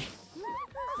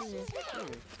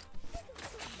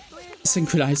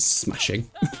 Synchronized smashing.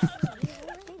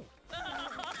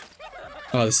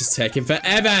 Oh, this is taking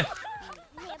forever.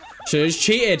 Should have just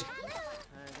cheated.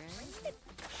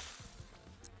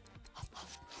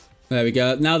 There we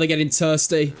go. Now they're getting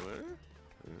thirsty.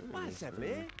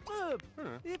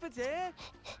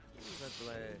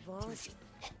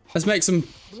 Let's make some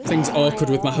things awkward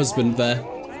with my husband there.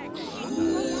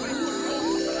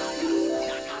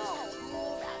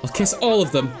 I'll kiss all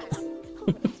of them.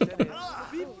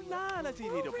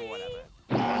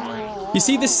 You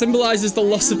see, this symbolizes the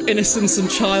loss of innocence and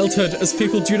childhood as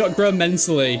people do not grow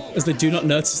mentally, as they do not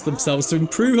notice themselves to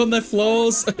improve on their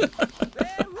flaws.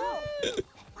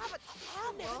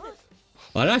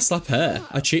 Why did I slap her?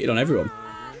 I cheated on everyone.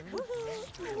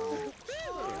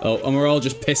 Oh, and we're all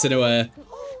just pissing away.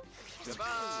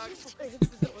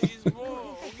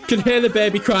 Can hear the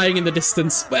baby crying in the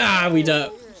distance. Ah, we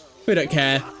don't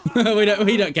care.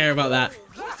 we don't care about that.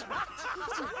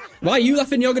 Why are you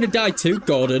laughing? You're gonna die too,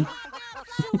 Gordon.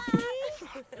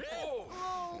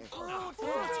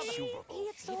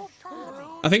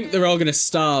 I think they're all gonna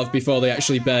starve before they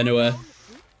actually burn away.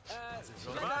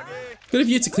 Good of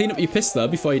you to clean up your piss though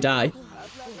before you die.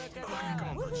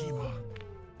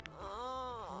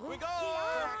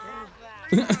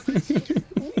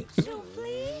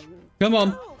 Come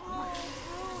on.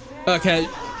 Okay.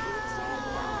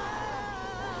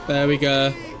 There we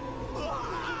go.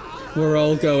 We're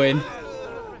all going.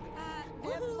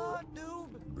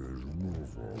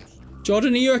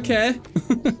 Jordan, are you okay?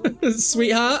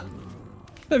 Sweetheart?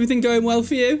 Everything going well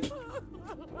for you?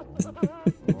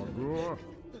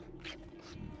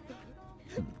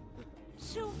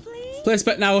 Place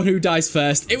bet now on who dies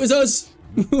first. It was us!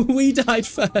 We died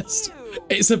first.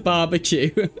 It's a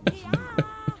barbecue.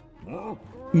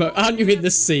 Aren't you in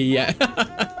the sea yet?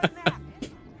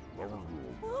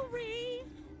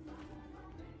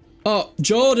 Oh,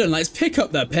 Jordan, let's pick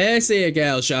up the pace here,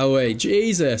 girl, shall we?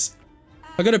 Jesus.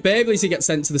 I got a baby to get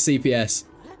sent to the CPS.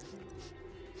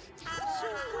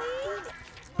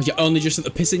 You're only just at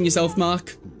the pissing yourself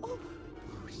mark?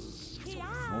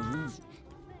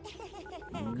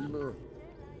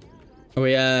 Are Are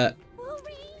we,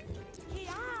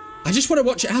 I just want to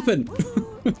watch it happen.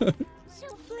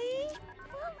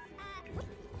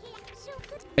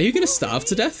 Are you going to starve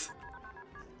to death?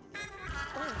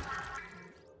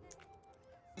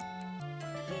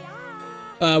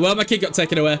 Well, my kid got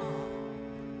taken away.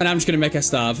 And I'm just going to make her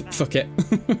starve. Fuck it.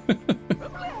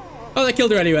 Oh, they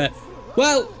killed her anyway.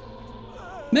 Well,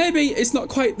 maybe it's not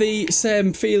quite the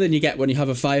same feeling you get when you have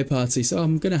a fire party. So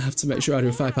I'm going to have to make sure I do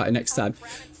a fire party next time.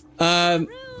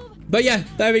 But yeah,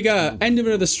 there we go. End of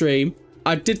another stream.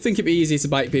 I did think it'd be easy to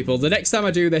bite people. The next time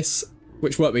I do this,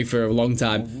 which won't be for a long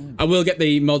time, I will get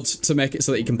the mod to make it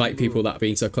so that you can bite people that have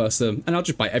been so close to them. And I'll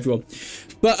just bite everyone.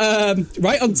 But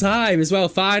right on time as well,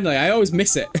 finally. I always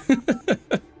miss it.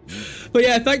 But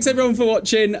yeah, thanks everyone for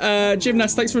watching.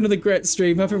 Gymnast, thanks for another great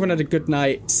stream. Hope everyone had a good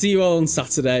night. See you all on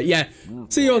Saturday. Yeah,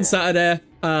 see you on Saturday.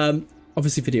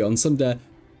 Obviously video on Sunday.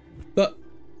 But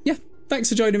yeah, thanks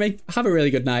for joining me. Have a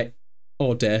really good night.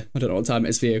 Or day. I don't know what time it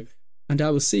is for you. And I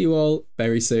will see you all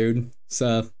very soon.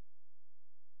 So,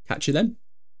 catch you then.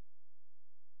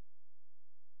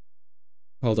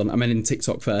 Hold on, I'm in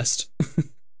TikTok first.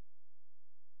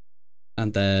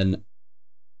 And then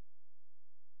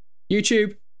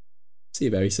YouTube. See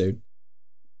you very soon.